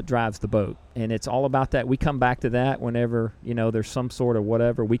that's what drives the boat. And it's all about that. We come back to that whenever there's some sort of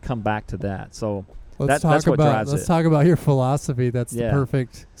whatever. We come back to that. So that's what drives it. Let's talk about your philosophy. That's the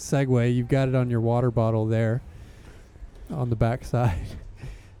perfect segue. You've got it on your water bottle there. On the back side,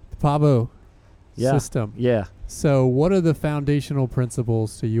 the Pavo system. Yeah. So what are the foundational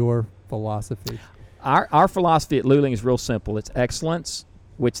principles to your philosophy? Our philosophy at Luling is real simple. It's excellence,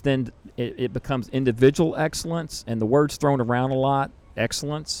 which then it becomes individual excellence, and the word's thrown around a lot,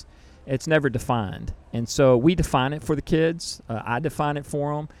 excellence. It's never defined. And so we define it for the kids. I define it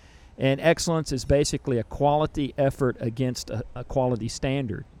for them. And excellence is basically a quality effort against a quality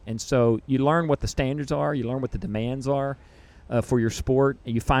standard. And so you learn what the standards are, you learn what the demands are for your sport,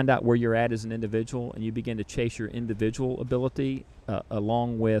 and you find out where you're at as an individual, and you begin to chase your individual ability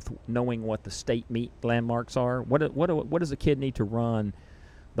along with knowing what the state meet landmarks are. What does a kid need to run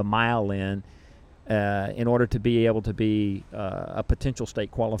the mile in order to be able to be a potential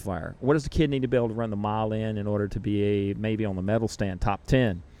state qualifier? What does the kid need to be able to run the mile in order to be maybe on the medal stand top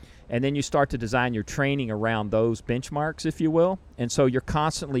 10? And then you start to design your training around those benchmarks, if you will. And so you're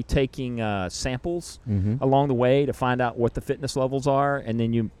constantly taking samples along the way to find out what the fitness levels are, and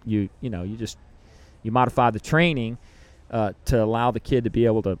then you modify the training to allow the kid to be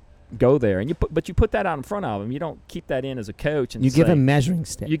able to go there. And you put that out in front of them. You don't keep that in as a coach. And you give them measuring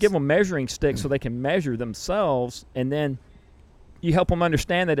sticks. You give them measuring sticks so they can measure themselves, and then you help them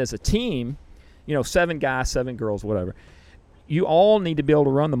understand that as a team, 7 guys, 7 girls, whatever. You all need to be able to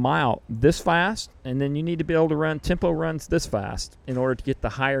run the mile this fast, and then you need to be able to run tempo runs this fast in order to get the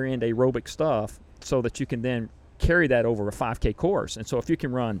higher end aerobic stuff so that you can then carry that over a 5K course. And so if you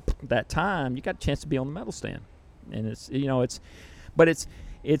can run that time, you got a chance to be on the medal stand. And it's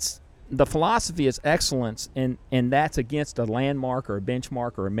the philosophy is excellence, and that's against a landmark or a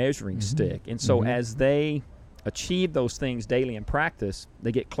benchmark or a measuring stick. And so as they achieve those things daily in practice,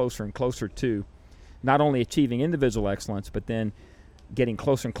 they get closer and closer to not only achieving individual excellence, but then getting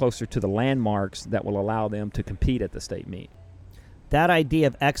closer and closer to the landmarks that will allow them to compete at the state meet. That idea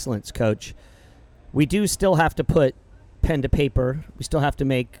of excellence, Coach, we do still have to put pen to paper. We still have to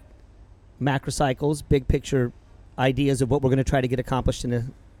make macrocycles, big picture ideas of what we're going to try to get accomplished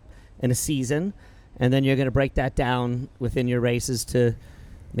in a season, and then you're going to break that down within your races to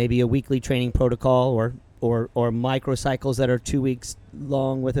maybe a weekly training protocol or microcycles that are 2 weeks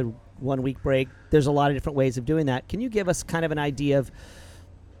long with a 1 week break. There's a lot of different ways of doing that. Can you give us kind of an idea of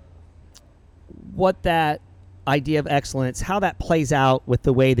what that idea of excellence, how that plays out with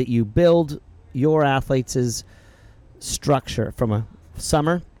the way that you build your athletes' structure from a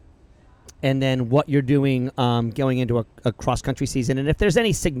summer, and then what you're doing going into a cross-country season, and if there's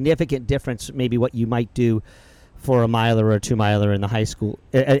any significant difference, maybe what you might do for a miler or a 2-miler in the high school,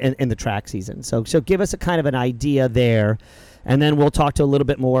 in the track season. So give us a kind of an idea there, and then we'll talk to a little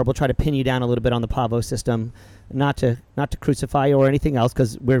bit more. We'll try to pin you down a little bit on the Pavo system, not to crucify you or anything else,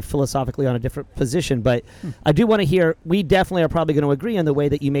 because we're philosophically on a different position. But I do want to hear, we definitely are probably going to agree on the way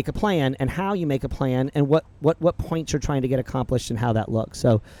that you make a plan and how you make a plan and what points you're trying to get accomplished and how that looks.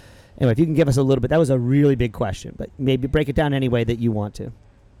 So anyway, if you can give us a little bit, that was a really big question, but maybe break it down any way that you want to.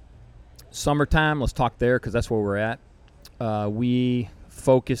 Summertime, let's talk there because that's where we're at. We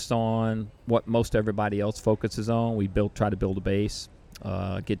focused on what most everybody else focuses on. We try to build a base,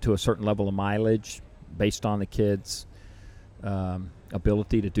 get to a certain level of mileage based on the kid's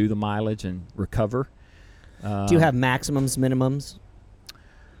ability to do the mileage and recover. Do you have maximums, minimums?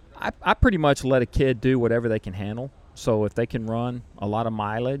 I pretty much let a kid do whatever they can handle. So if they can run a lot of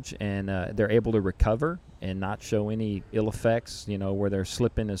mileage and they're able to recover and not show any ill effects, where they're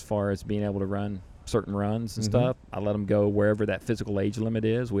slipping as far as being able to run certain runs and stuff, I let them go wherever that physical age limit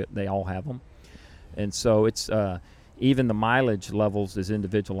is. They all have them. And so it's even the mileage levels is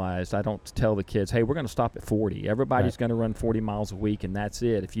individualized. I don't tell the kids, hey, we're going to stop at 40. Everybody's going to run 40 miles a week, and that's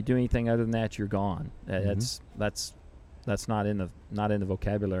it. If you do anything other than that, you're gone. That's not in the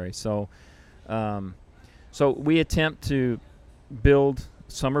vocabulary. So so we attempt to build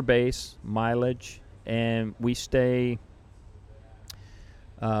summer base, mileage, and we do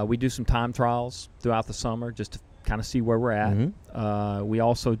some time trials throughout the summer just to kind of see where we're at. We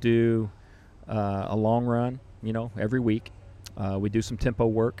also do a long run, every week. We do some tempo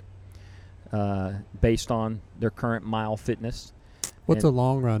work based on their current mile fitness. What's a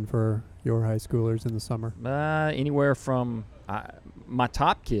long run for your high schoolers in the summer? Anywhere from my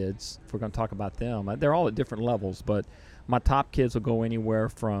top kids, if we're going to talk about them, they're all at different levels, but my top kids will go anywhere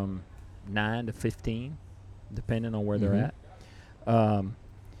from 9 to 15, depending on where they're at.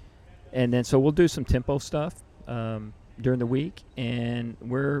 And then so we'll do some tempo stuff during the week, and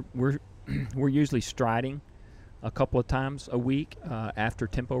we're usually striding a couple of times a week after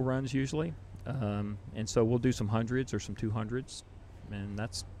tempo runs usually. And so we'll do some hundreds or some 200s, and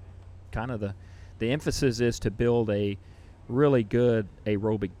that's kind of the emphasis is to build a really good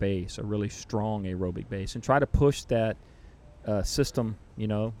aerobic base, a really strong aerobic base, and try to push that system,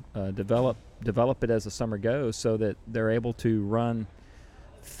 develop it as the summer goes so that they're able to run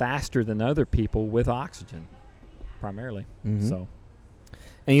faster than other people with oxygen primarily. So,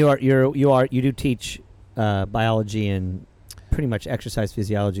 and you do teach biology and pretty much exercise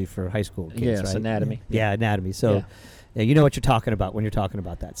physiology for high school kids, yes, right? Anatomy. Yeah, anatomy. So yeah, you know what you're talking about when you're talking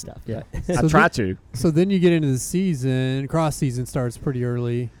about that stuff. Yeah, So I try to. So then you get into the season. Cross season starts pretty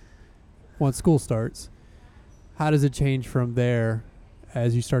early once school starts. How does it change from there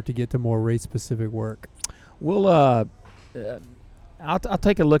as you start to get to more race-specific work? We'll I'll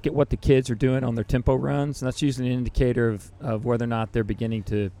take a look at what the kids are doing on their tempo runs, and that's usually an indicator of whether or not they're beginning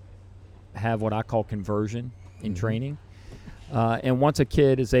to have what I call conversion in training. And once a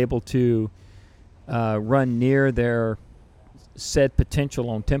kid is able to run near their said potential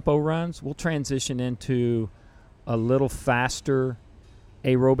on tempo runs, we'll transition into a little faster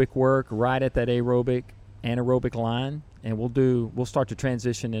aerobic work right at that aerobic anaerobic line, and we'll start to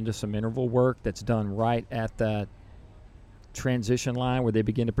transition into some interval work that's done right at that transition line where they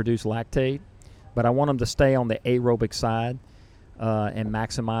begin to produce lactate. But I want them to stay on the aerobic side and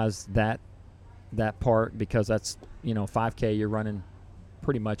maximize that part, because that's 5K you're running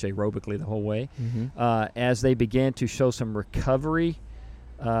pretty much aerobically the whole way. As they begin to show some recovery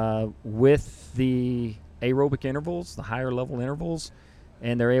with the aerobic intervals, the higher level intervals,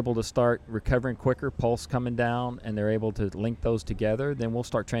 and they're able to start recovering quicker, pulse coming down, and they're able to link those together, then we'll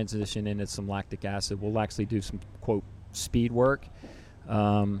start transitioning into some lactic acid. We'll actually do some, quote, speed work,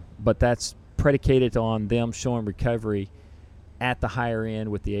 but that's predicated on them showing recovery at the higher end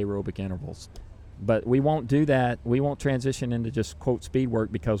with the aerobic intervals. But we won't do that. We won't transition into just, quote, speed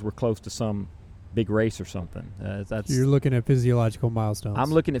work because we're close to some big race or something. You're looking at physiological milestones.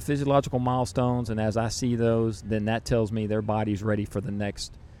 I'm looking at physiological milestones, and as I see those, then that tells me their body's ready for the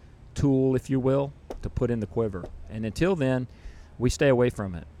next tool, if you will, to put in the quiver. And until then, we stay away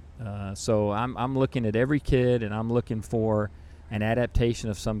from it. So I'm looking at every kid, and I'm looking for an adaptation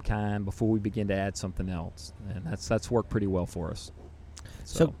of some kind before we begin to add something else. And that's worked pretty well for us.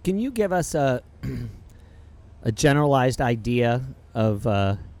 So can you give us a generalized idea of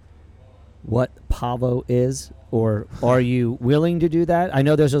what PAVO is, or are you willing to do that? I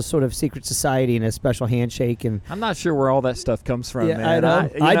know there's a sort of secret society and a special handshake, and I'm not sure where all that stuff comes from, yeah, man.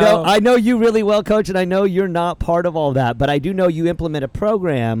 I know you really well, Coach, and I know you're not part of all that, but I do know you implement a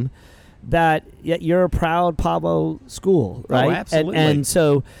program that you're a proud PAVO school, right? Oh, absolutely. And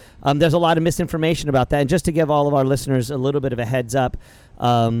so there's a lot of misinformation about that. And just to give all of our listeners a little bit of a heads up,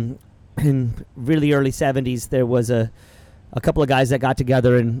 in really early 70s, there was a couple of guys that got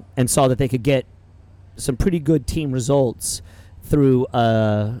together and saw that they could get some pretty good team results through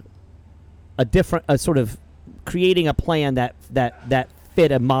a sort of creating a plan that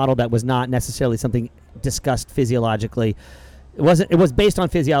fit a model that was not necessarily something discussed physiologically. It was based on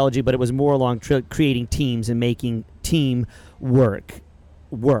physiology, but it was more along creating teams and making team work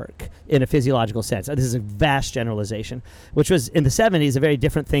in a physiological sense. This is a vast generalization, which was in the 70s a very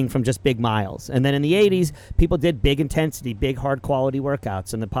different thing from just big miles. And then in the 80s, people did big intensity, big hard quality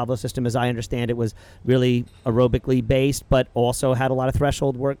workouts. And the PAVO system, as I understand it, was really aerobically based, but also had a lot of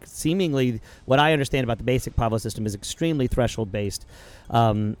threshold work. Seemingly, what I understand about the basic PAVO system is extremely threshold based.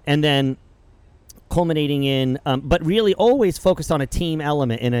 And then culminating in, but really always focused on a team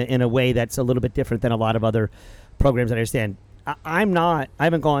element in a way that's a little bit different than a lot of other programs that I understand. I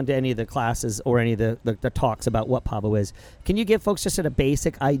haven't gone to any of the classes or any of the talks about what PAVO is. Can you give folks just a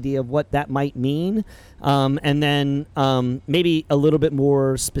basic idea of what that might mean? And then maybe a little bit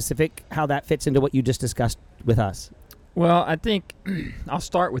more specific how that fits into what you just discussed with us? Well, I think I'll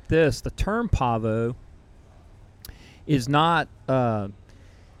start with this. The term PAVO is not... the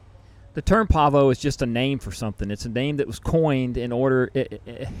term PAVO is just a name for something. It's a name that was coined in order...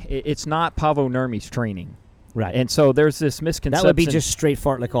 it's not Paavo Nurmi's training. Right. And so there's this misconception. That would be just straight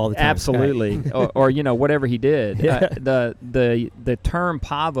fartlek all the time. Absolutely. Right. or whatever he did. Yeah. The term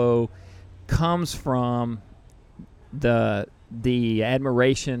PAVO comes from the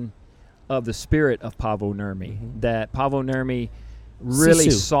admiration of the spirit of Paavo Nurmi. Mm-hmm. That Paavo Nurmi really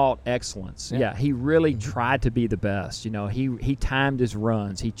sought excellence. Yeah, he really tried to be the best. He timed his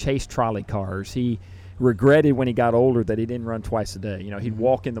runs. He chased trolley cars. He regretted when he got older that he didn't run twice a day. He'd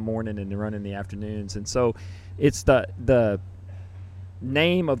walk in the morning and run in the afternoons. And so it's the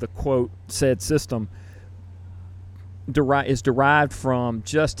name of the quote said system is derived from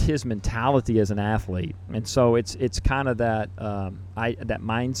just his mentality as an athlete. And so it's kind of that that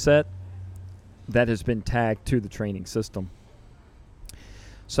mindset that has been tagged to the training system.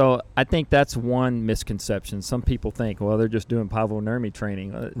 So I think that's one misconception. Some people think, well, they're just doing Paavo Nurmi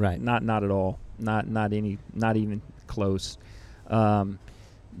training. Right. Not at all. Not even close. What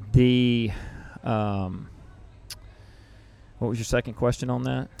was your second question on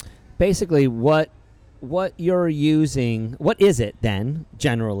that? Basically, what you're using, what is it then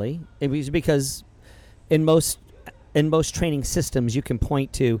generally? It was because in most training systems you can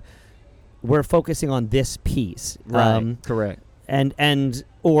point to, we're focusing on this piece. Right. Correct. And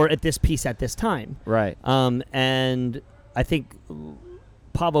or at this piece at this time. Right. And I think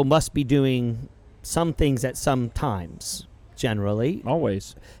Paavo must be doing some things at some times, generally.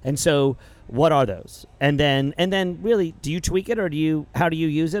 Always. And so what are those? And then really, do you tweak it, or how do you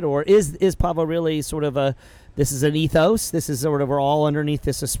use it? Or is Paavo really sort of this is an ethos, this is sort of, we're all underneath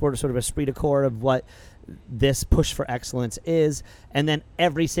this is sort of esprit de corps of what this push for excellence is, and then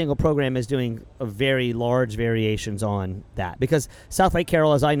every single program is doing a very large variations on that, because South Lake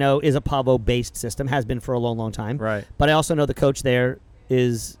Carroll, as I know, is a Pavo-based system, has been for a long, long time. Right. But I also know the coach there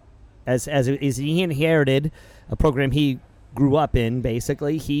is, as he inherited a program he grew up in.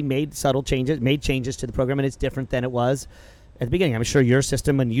 Basically, he made changes to the program, and it's different than it was at the beginning. I'm sure your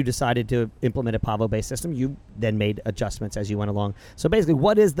system, when you decided to implement a Pavo-based system, you then made adjustments as you went along. So basically,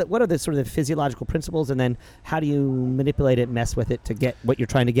 what are the sort of the physiological principles, and then how do you manipulate it, mess with it to get what you're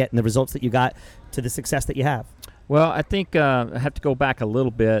trying to get and the results that you got to the success that you have? Well, I think I have to go back a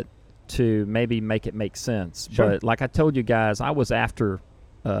little bit to maybe make it make sense. Sure. But like I told you guys, I was after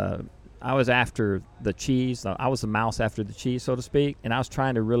the cheese. I was the mouse after the cheese, so to speak, and I was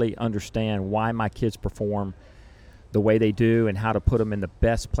trying to really understand why my kids perform the way they do and how to put them in the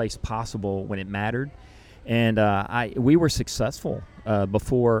best place possible when it mattered. And we were successful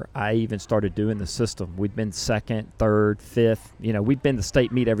before I even started doing the system. We'd been second, third, fifth. We've been to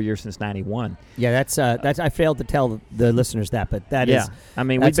state meet every year since '91. Yeah, that's I failed to tell the listeners that, but that's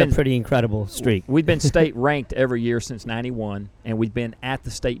we've been a pretty incredible streak. We've been state ranked every year since '91, and we've been at the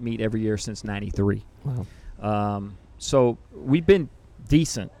state meet every year since '93. Wow. So we've been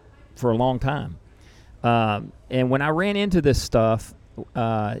decent for a long time. And when I ran into this stuff,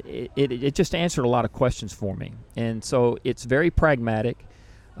 it just answered a lot of questions for me. And so it's very pragmatic.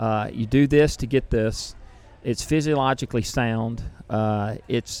 You do this to get this. It's physiologically sound.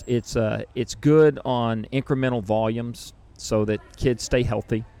 It's good on incremental volumes so that kids stay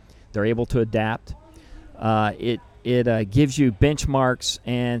healthy. They're able to adapt. It gives you benchmarks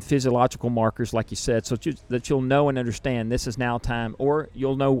and physiological markers, like you said, so that you'll know and understand this is now time, or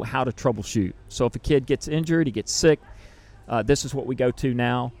you'll know how to troubleshoot. So if a kid gets injured, he gets sick, this is what we go to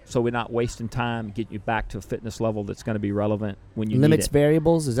now, so we're not wasting time getting you back to a fitness level that's going to be relevant when you limits need it.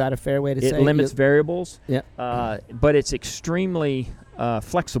 Variables, is that a fair way to say it? It limits variables, yeah. But it's extremely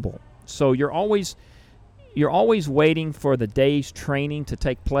flexible. So you're always waiting for the day's training to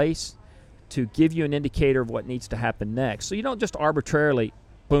take place to give you an indicator of what needs to happen next. So you don't just arbitrarily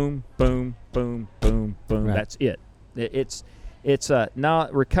boom, boom, boom, boom, boom. Right. That's it. Now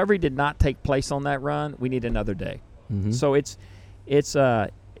recovery did not take place on that run. We need another day. Mm-hmm. So it's the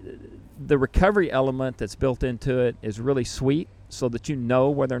recovery element that's built into it is really sweet, so that you know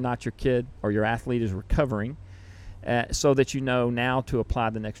whether or not your kid or your athlete is recovering, so that you know now to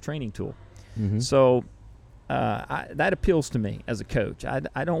apply the next training tool. Mm-hmm. So that appeals to me as a coach.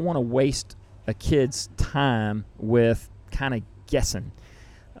 I don't want to waste a kid's time with kind of guessing.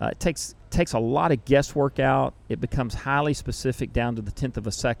 It takes a lot of guesswork out. It becomes highly specific down to the 10th of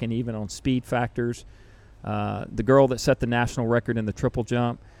a second, even on speed factors. The girl that set the national record in the triple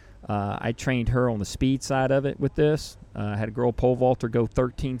jump, I trained her on the speed side of it with this. I had a girl pole vaulter go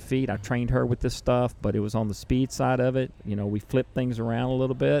 13 feet. I trained her with this stuff, but it was on the speed side of it. We flipped things around a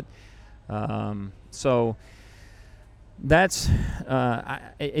little bit. So that's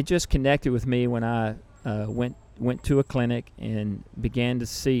it just connected with me when I went to a clinic and began to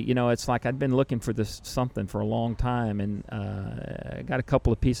see, it's like I'd been looking for something for a long time, and I got a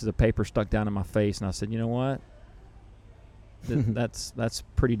couple of pieces of paper stuck down in my face, and I said, you know what, that's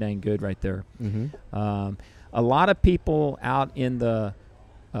pretty dang good right there. Mm-hmm. A lot of people out in the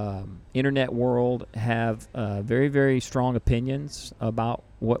internet world have very, very strong opinions about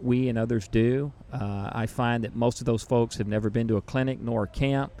what we and others do. I find that most of those folks have never been to a clinic nor a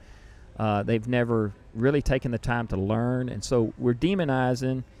camp. They've never really taken the time to learn, and so we're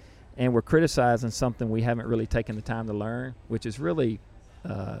demonizing and we're criticizing something we haven't really taken the time to learn, which is really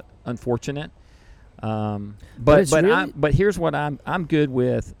unfortunate. But here's what I'm good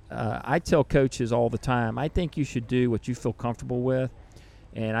with. I tell coaches all the time, I think you should do what you feel comfortable with,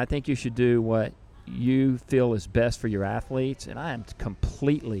 and I think you should do what you feel is best for your athletes, and I am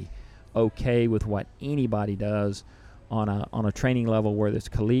completely okay with what anybody does on a training level, whether it's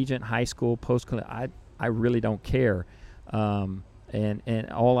collegiate, high school, post-collegiate. I really don't care. And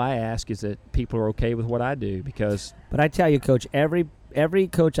all I ask is that people are okay with what I do, because. But I tell you, Coach, every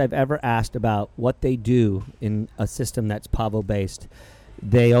coach I've ever asked about what they do in a system that's Pavo-based,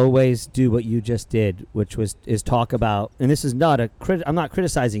 they always do what you just did, which is talk about, and this is not I'm not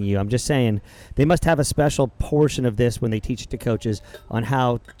criticizing you, I'm just saying they must have a special portion of this when they teach it to coaches on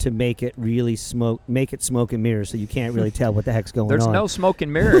how to make it smoke and mirrors, so you can't really tell what the heck's going on. There's no smoke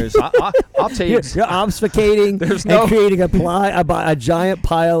and mirrors. I'll tell you. You're obfuscating and creating a giant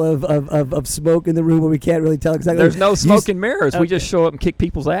pile of smoke in the room where we can't really tell exactly. There's no smoke and mirrors. We just show up and kick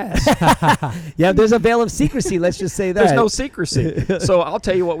people's ass. Yeah, there's a veil of secrecy, let's just say that. There's no secrecy. So I'll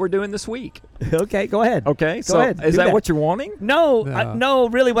tell you what we're doing this week. Okay, go ahead. Okay, Go so ahead. is Do that that. what you're wanting? No, No. no.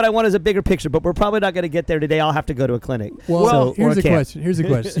 Really, what I want is a bigger picture. But we're probably not going to get there today. I'll have to go to a clinic. Well, So- here's or a camp. question. Here's a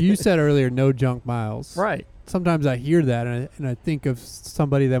question. So you said earlier, no junk miles. Right. Sometimes I hear that, and I think of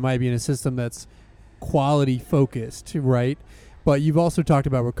somebody that might be in a system that's quality focused, right? But you've also talked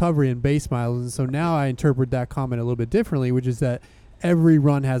about recovery and base miles, and so now I interpret that comment a little bit differently, which is that every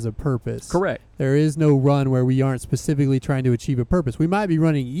run has a purpose. Correct. There is no run where we aren't specifically trying to achieve a purpose. We might be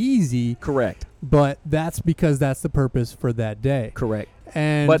running easy, Correct. but that's because that's the purpose for that day. Correct.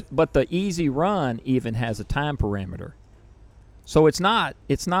 And But the easy run even has a time parameter. So it's not,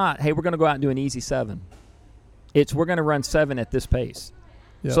 hey, we're going to go out and do an easy 7. It's we're going to run 7 at this pace.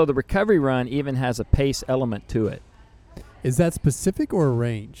 Yep. So the recovery run even has a pace element to it. is that specific or a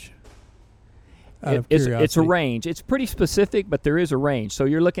range? Out of It's a curiosity. range. It's pretty specific, but there is a range. So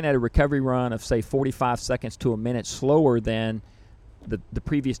you're looking at a recovery run of, say, 45 seconds to a minute slower than the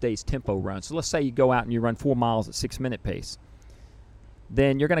previous day's tempo run. So let's say you go out and you run 4 miles at 6-minute pace.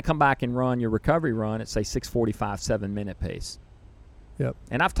 Then you're going to come back and run your recovery run at, say, 6:45, 7-minute pace. Yep.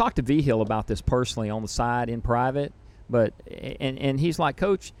 And I've talked to V-Hill about this personally on the side in private, but and he's like,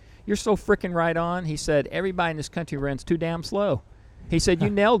 Coach, you're so freaking right on. He said, everybody in this country runs too damn slow. He said, you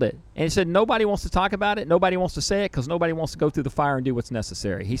nailed it. And he said, nobody wants to talk about it. Nobody wants to say it because nobody wants to go through the fire and do what's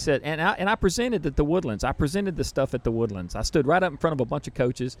necessary. He said, and I presented at the Woodlands. I presented this stuff at the Woodlands. I stood right up in front of a bunch of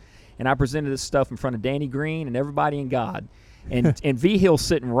coaches, and I presented this stuff in front of Danny Green and everybody in God. And and V-Hill's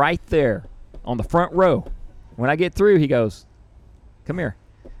sitting right there on the front row. When I get through, he goes, come here.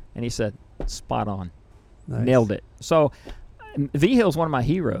 And he said, spot on. Nice. Nailed it. So V-Hill's one of my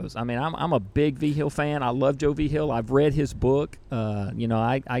heroes. I mean, I'm a big V-Hill fan. I love Joe V-Hill. I've read his book.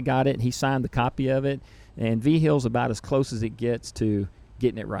 I got it. He signed the copy of it. And V-Hill's about as close as it gets to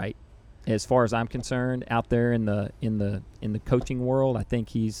getting it right, as far as I'm concerned. Out there in the coaching world, I think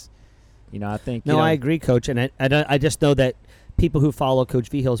he's, I think. No, I agree, Coach. And I just know that people who follow Coach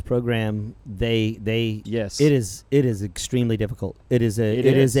V-Hill's program, they Yes. it is extremely difficult. It is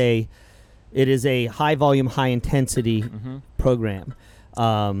a high volume, high intensity program.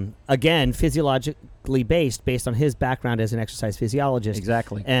 Again, physiologically based on his background as an exercise physiologist.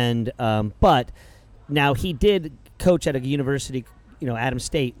 Exactly. And but now he did coach at a university, Adams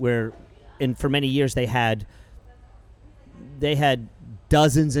State, where for many years they had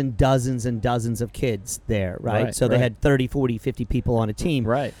dozens and dozens and dozens of kids there, right? So they had 30, 40, 50 people on a team.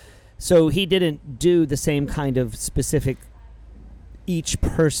 Right. So he didn't do the same kind of specific each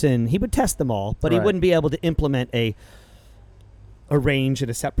person. He would test them all, but he Right. wouldn't be able to implement a range and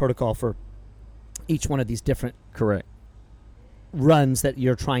a set protocol for each one of these different Correct. runs that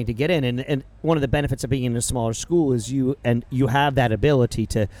you're trying to get in. And one of the benefits of being in a smaller school is you have that ability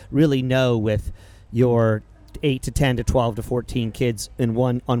to really know with your 8 to 10 to 12 to 14 kids in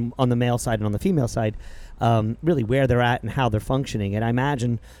one on the male side and on the female side, really where they're at and how they're functioning. And I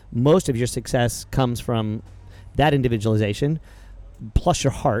imagine most of your success comes from that individualization plus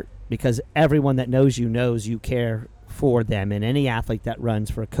your heart, because everyone that knows you care for them. And any athlete that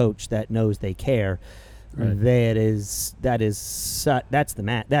runs for a coach that knows they care, Right.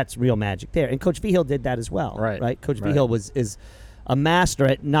 that's real magic there. And Coach V-Hill did that as well. Right. Coach Right. V-Hill is a master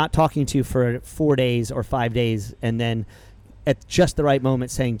at not talking to you for 4 days or 5 days and then at just the right moment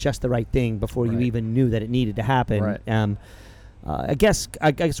saying just the right thing before you Right. even knew that it needed to happen. Right. I guess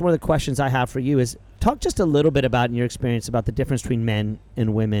one of the questions I have for you is talk just a little bit about in your experience about the difference between men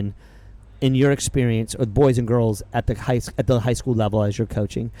and women in your experience, or boys and girls at the high school level as you're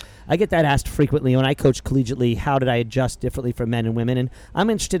coaching. I get that asked frequently when I coach collegiately. How did I adjust differently for men and women? And I'm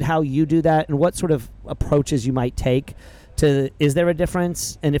interested how you do that and what sort of approaches you might take to. Is there a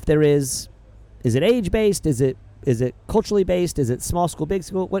difference? And if there is it age based? Is it culturally based? Is it small school, big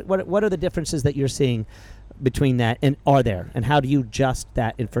school? What are the differences that you're seeing between that, and are there? And how do you adjust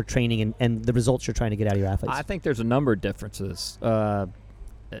that for training and the results you're trying to get out of your athletes? I think there's a number of differences.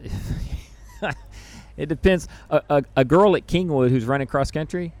 It depends. A girl at Kingwood who's running cross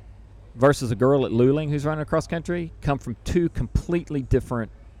country versus a girl at Luling who's running cross country come from two completely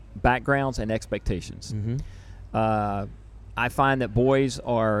different backgrounds and expectations. Mm-hmm. I find that boys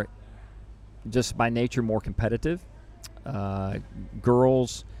are just by nature more competitive.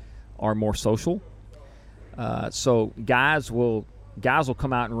 Girls are more social. So guys will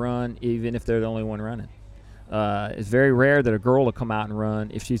come out and run even if they're the only one running. It's very rare that a girl will come out and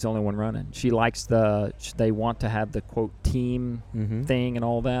run if she's the only one running. She likes they want to have the quote team thing and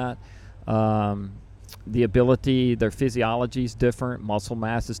all that. The ability, their physiology is different, muscle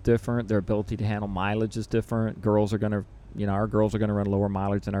mass is different, their ability to handle mileage is different. Girls are going to, our girls are going to run lower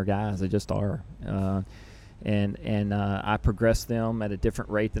mileage than our guys. They just are. and I progress them at a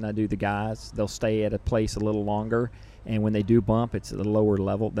different rate than I do the guys. They'll stay at a place a little longer, and when they do bump, it's at a lower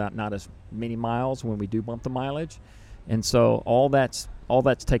level, not as many miles when we do bump the mileage. And so all that's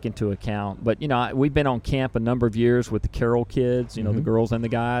taken into account. But, we've been on camp a number of years with the Carroll kids, the girls and the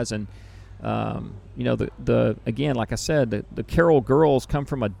guys. And, again, like I said, the Carroll girls come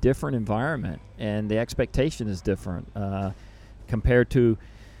from a different environment, and the expectation is different compared to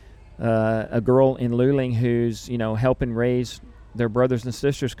a girl in Luling who's, helping raise their brothers and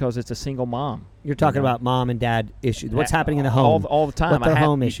sisters because it's a single mom. You're talking about mom and dad issues. What's happening in the home? All the time. What their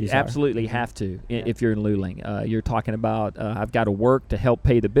home issues You absolutely have to if you're in Luling. You're talking about I've got to work to help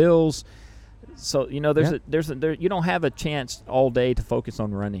pay the bills. So, you don't have a chance all day to focus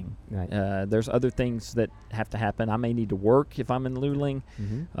on running. Right. There's other things that have to happen. I may need to work if I'm in Luling.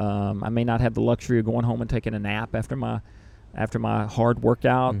 I may not have the luxury of going home and taking a nap after my hard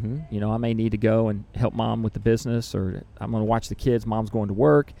workout. I may need to go and help mom with the business, or I'm going to watch the kids. Mom's going to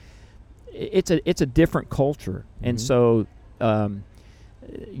work. It's a different culture, and so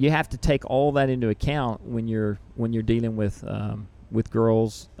you have to take all that into account when you're dealing with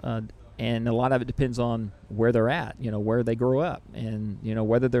girls. And a lot of it depends on where they're at, where they grow up, and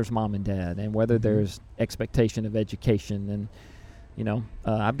whether there's mom and dad, and whether there's expectation of education. And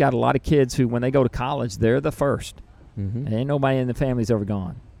I've got a lot of kids who, when they go to college, they're the first. And ain't nobody in the family's ever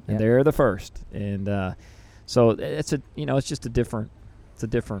gone, and they're the first. And so it's just a different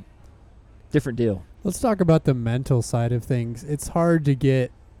deal. Let's talk about the mental side of things. It's hard to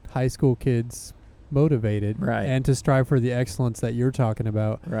get high school kids motivated, right, and to strive for the excellence that you're talking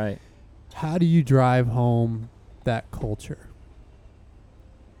about. Right. How do you drive home that culture?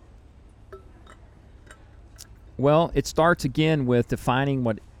 Well, it starts again with defining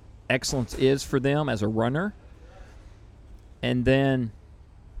what excellence is for them as a runner. And then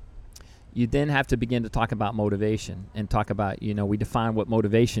you then have to begin to talk about motivation and talk about, we define what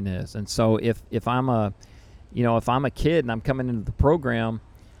motivation is. And so if I'm a kid and I'm coming into the program,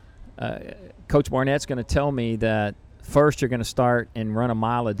 Coach Barnett's going to tell me that first you're going to start and run a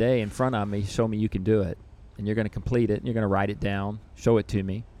mile a day in front of me, show me you can do it. And you're going to complete it, and you're going to write it down, show it to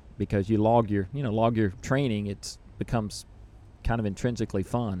me, because you log your training. It becomes kind of intrinsically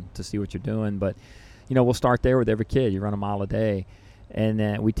fun to see what you're doing. But we'll start there with every kid. You run a mile a day, and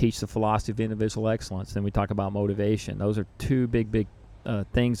then we teach the philosophy of individual excellence. Then we talk about motivation. Those are two big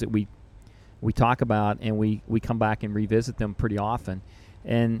things that we talk about, and we come back and revisit them pretty often.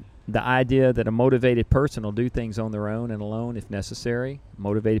 And the idea that a motivated person will do things on their own and alone if necessary.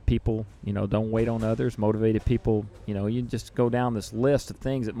 Motivated people, don't wait on others. Motivated people, you just go down this list of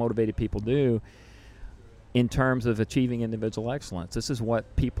things that motivated people do in terms of achieving individual excellence. This is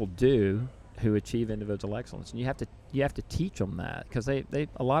what people do who achieve individual excellence, and you have to teach them that, because they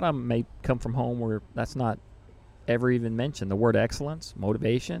a lot of them may come from home where that's not ever even mentioned. The word excellence,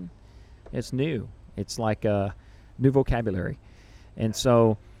 motivation, it's new. It's like a new vocabulary, and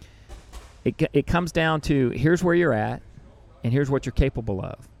so it comes down to here's where you're at, and here's what you're capable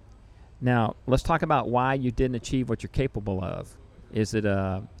of. Now let's talk about why you didn't achieve what you're capable of. Is it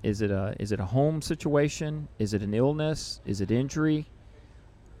a home situation? Is it an illness? Is it injury?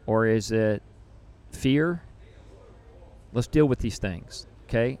 Or is it fear? Let's deal with these things,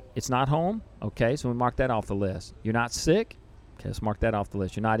 okay? It's not home, okay, so we mark that off the list. You're not sick, okay, let's mark that off the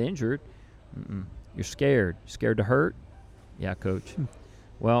list. You're not injured, you're scared. Scared to hurt? Yeah, coach.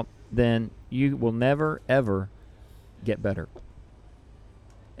 Well, then you will never, ever get better.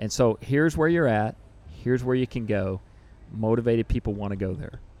 And so here's where you're at. Here's where you can go. Motivated people want to go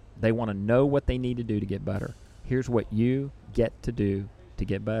there. They want to know what they need to do to get better. Here's what you get to do to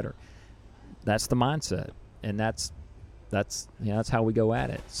get better. That's the mindset, and that's how we go at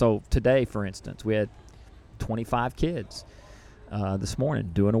it. So today, for instance, we had 25 kids this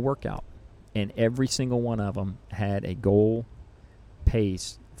morning doing a workout, and every single one of them had a goal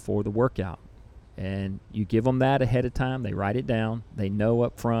pace for the workout. And you give them that ahead of time. They write it down. They know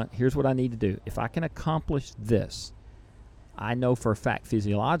up front, here's what I need to do. If I can accomplish this, I know for a fact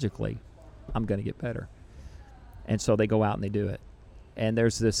physiologically I'm going to get better. And so they go out and they do it. And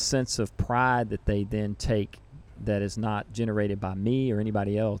there's this sense of pride that they then take that is not generated by me or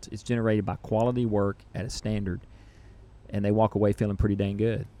anybody else. It's generated by quality work at a standard. And they walk away feeling pretty dang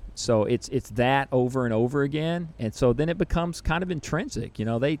good. So it's that over and over again. And so then it becomes kind of intrinsic.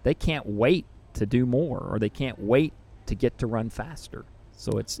 They can't wait to do more, or they can't wait to get to run faster.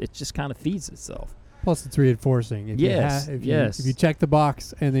 So it just kind of feeds itself. Plus, it's reinforcing. If Yes, if you check the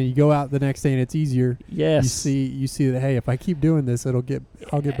box and then you go out the next day and it's easier, Yes. you see that, hey, if I keep doing this, I'll get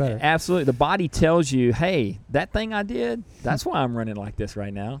better. Absolutely. The body tells you, hey, that thing I did, that's why I'm running like this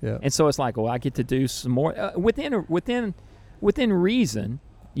right now. Yeah. And so it's like, well, I get to do some more within reason.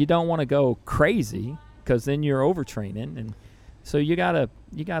 You don't want to go crazy because then you're overtraining, and so you gotta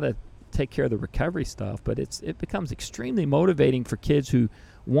take care of the recovery stuff. But it becomes extremely motivating for kids who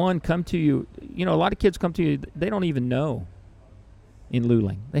come to you. You know, a lot of kids come to you, they don't even know in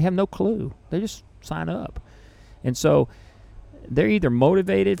Luling. They have no clue. They just sign up. And so they're either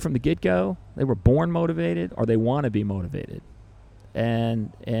motivated from the get-go, they were born motivated, or they want to be motivated.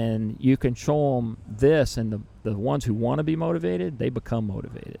 And you can show them this, and the ones who want to be motivated, they become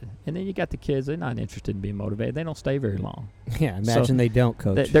motivated. And then you got the kids, they're not interested in being motivated. They don't stay very long. Yeah, imagine they don't,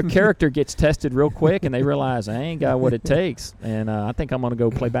 Coach. Their character gets tested real quick, and they realize, I ain't got what it takes, and I think I'm going to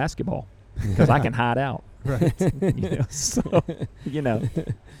go play basketball because I can hide out. Right. So,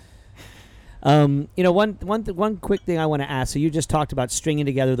 one quick thing I want to ask. So you just talked about stringing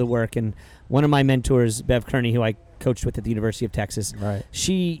together the work, and one of my mentors, Bev Kearney, who I coached with at the University of Texas, Right.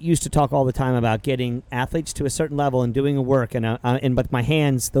 she used to talk all the time about getting athletes to a certain level and doing a work. And with my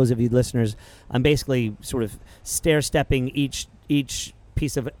hands, those of you listeners, I'm basically sort of stair-stepping each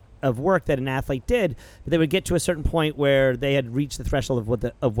piece of work that an athlete did. But they would get to a certain point where they had reached the threshold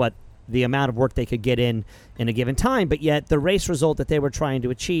of what the amount of work they could get in a given time, but yet the race result that they were trying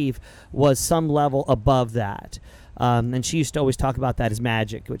to achieve was some level above that. And she used to always talk about that as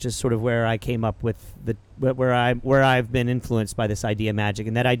magic, which is sort of where I came up with where I've been influenced by this idea of magic.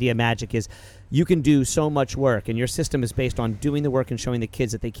 And that idea of magic is you can do so much work, and your system is based on doing the work and showing the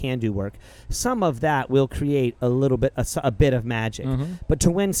kids that they can do work. Some of that will create a bit of magic. Mm-hmm. But to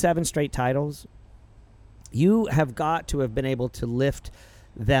win 7 straight titles, you have got to have been able to lift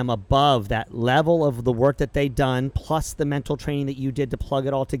them above that level of the work that they've done, plus the mental training that you did to plug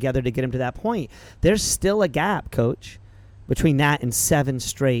it all together to get them to that point. There's still a gap, Coach, between that and 7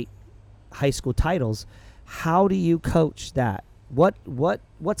 straight high school titles. How do you coach that?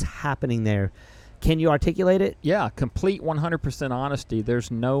 What's happening there? Can you articulate it? Yeah, complete 100% honesty.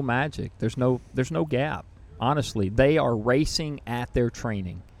 There's no magic. There's no gap. Honestly, they are racing at their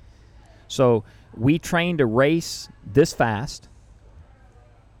training. So we train to race this fast,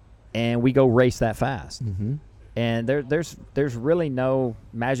 and we go race that fast. Mm-hmm. And there's really no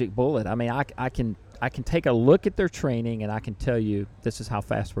magic bullet. I mean, I can take a look at their training, and I can tell you this is how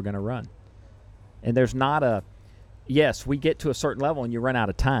fast we're going to run. And there's not yes, we get to a certain level and you run out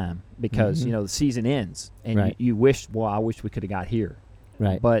of time because, Mm-hmm. the season ends, and Right. you wish, I wish we could have got here.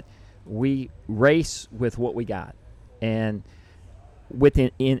 Right. But we race with what we got, and with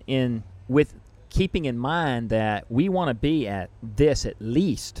keeping in mind that we want to be at this at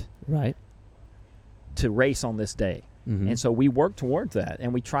least Right. to race on this day. Mm-hmm. And so we work towards that,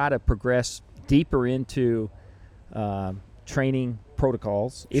 and we try to progress deeper into training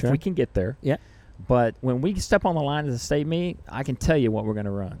protocols if Sure. we can get there. Yeah. But when we step on the line of the state meet, I can tell you what we're going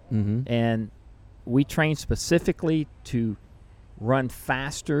to run. Mm-hmm. And we train specifically to run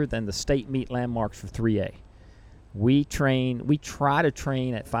faster than the state meet landmarks for 3A. We try to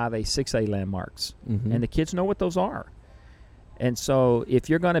train at 5A, 6A landmarks, Mm-hmm. and the kids know what those are. And so if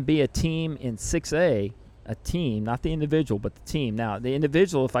you're going to be a team in 6A, a team, not the individual, but the team. Now, the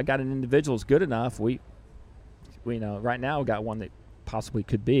individual, if I got an individual is good enough, we know right now we got one that possibly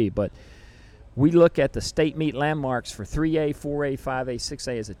could be, but we look at the state meet landmarks for 3A, 4A, 5A,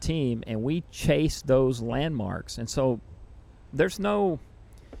 6A as a team, and we chase those landmarks. And so there's no,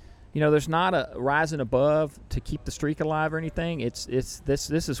 there's not a rising above to keep the streak alive or anything. It's this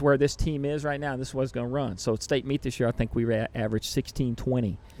is where this team is right now, and this is what it's going to run. So at state meet this year, I think we averaged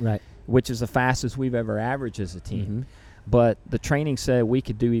 16:20, Right. which is the fastest we've ever averaged as a team. Mm-hmm. But the training said we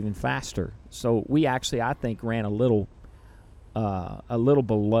could do even faster. So we actually, I think, ran a little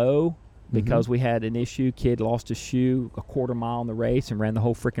below because we had an issue. Kid lost his shoe a quarter mile in the race and ran the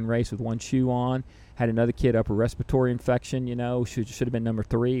whole freaking race with one shoe on. Had another kid upper respiratory infection, should have been number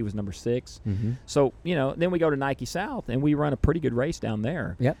 3. He was number 6. Mm-hmm. So, then we go to Nike South, and we run a pretty good race down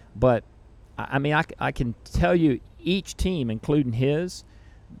there. Yep. But, I can tell you each team, including his,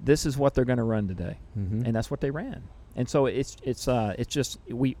 this is what they're going to run today. Mm-hmm. And that's what they ran. And so it's just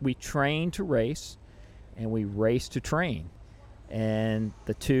we train to race, and we race to train. And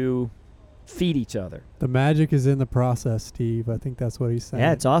the two feed each other. The magic is in the process, Steve. I think that's what he's saying.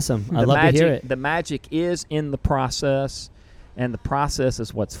 Yeah, it's awesome. I The love magic, to hear it. The magic is in the process, and the process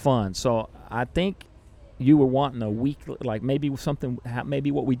is what's fun. So I think you were wanting a week, like maybe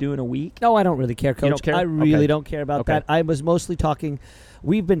what we do in a week. No, I don't really care, Coach. You don't care? I really Okay. don't care about Okay. that. I was mostly talking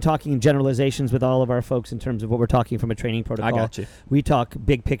we've been talking generalizations with all of our folks in terms of what we're talking from a training protocol. I got you. We talk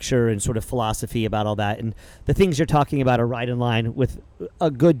big picture and sort of philosophy about all that, and the things you're talking about are right in line with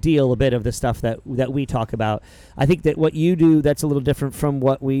a bit of the stuff that we talk about. I think that what you do that's a little different from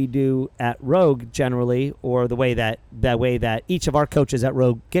what we do at Rogue generally, or the way that each of our coaches at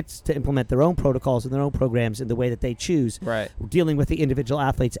Rogue gets to implement their own protocols and their own programs in the way that they choose, Right. dealing with the individual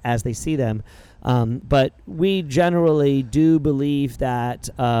athletes as they see them. But we generally do believe that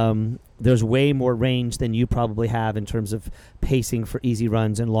there's way more range than you probably have in terms of pacing for easy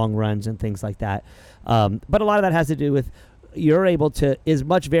runs and long runs and things like that. But a lot of that has to do with you're able to, as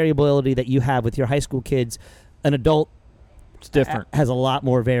much variability that you have with your high school kids, an adult It's different. has a lot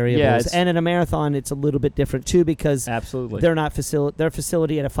more variables. Yeah, and in a marathon, it's a little bit different too, because Absolutely. they're not their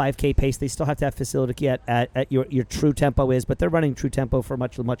facility at a 5K pace. They still have to have facility at your true tempo is, but they're running true tempo for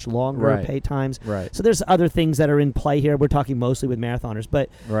much longer Right. pay times. Right. So there's other things that are in play here. We're talking mostly with marathoners, but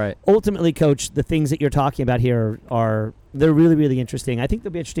Right. ultimately, Coach, the things that you're talking about here they're really, really interesting. I think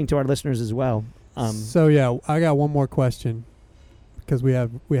they'll be interesting to our listeners as well. So yeah, I got one more question because we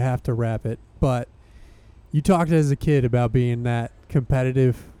have to wrap it. But you talked as a kid about being that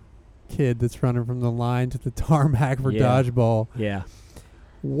competitive kid that's running from the line to the tarmac for Yeah. dodgeball. Yeah.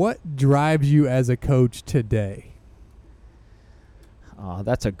 What drives you as a coach today? Oh,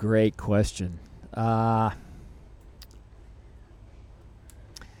 that's a great question. The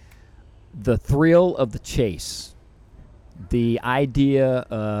thrill of the chase, the idea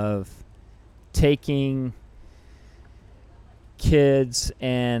of taking kids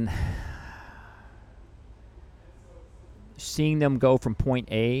and seeing them go from point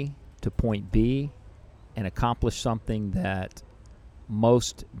A to point B and accomplish something that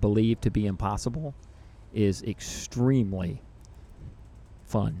most believe to be impossible is extremely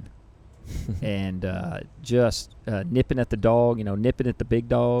fun. And just nipping at the dog, nipping at the big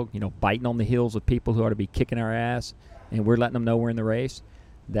dog, biting on the heels of people who ought to be kicking our ass, and we're letting them know we're in the race.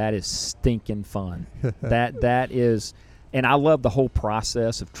 That is stinking fun. that is, and I love the whole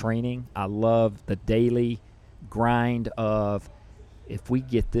process of training. I love the daily grind of, if we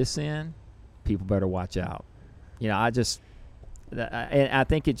get this in, people better watch out. I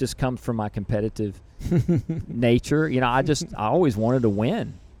think it just comes from my competitive nature. I always wanted to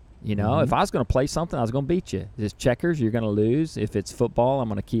win. Mm-hmm. If I was going to play something, I was going to beat you. If it's checkers, you're going to lose. If it's football, I'm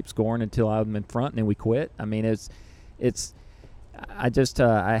going to keep scoring until I'm in front, and then we quit. I mean, I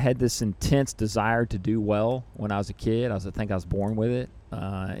had this intense desire to do well when I was a kid. I think I was born with it.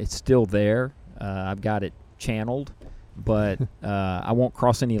 It's still there. I've got it channeled, but I won't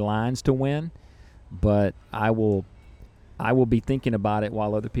cross any lines to win. But I will be thinking about it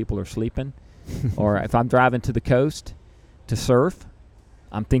while other people are sleeping, or if I'm driving to the coast to surf,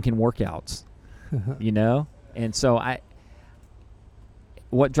 I'm thinking workouts. And so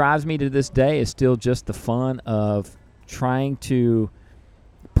what drives me to this day is still just the fun of trying to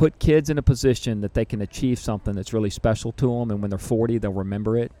put kids in a position that they can achieve something that's really special to them, and when they're 40, they'll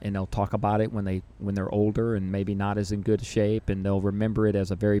remember it, and they'll talk about it when they're older and maybe not as in good shape, and they'll remember it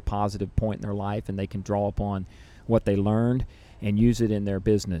as a very positive point in their life, and they can draw upon what they learned and use it in their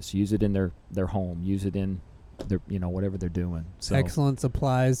business, use it in their home, use it in their whatever they're doing. So Excellence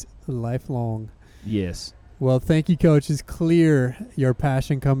applies lifelong. yes. Well, thank you, Coach. It's clear your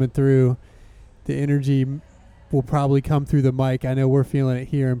passion coming through. The energy will probably come through the mic. I know we're feeling it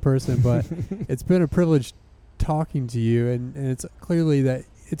here in person, but it's been a privilege talking to you, and it's clear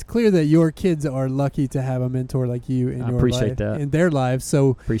that your kids are lucky to have a mentor like you in your appreciate life, that. in their lives.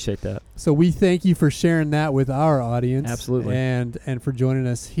 So Appreciate that. So we thank you for sharing that with our audience. Absolutely. And for joining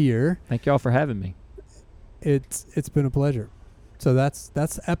us here. Thank you all for having me. It's been a pleasure. So that's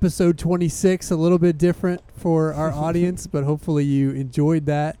episode 26, a little bit different for our audience, but hopefully you enjoyed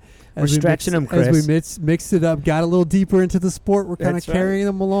that. We're stretching them, Chris. As we mixed it up, got a little deeper into the sport. We're kind of carrying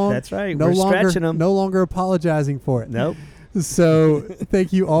them along. That's right. We're stretching them. No longer apologizing for it. Nope. So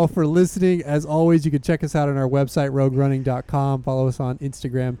thank you all for listening. As always, you can check us out on our website, roguerunning.com. Follow us on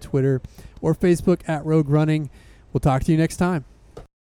Instagram, Twitter, or Facebook at Rogue Running. We'll talk to you next time.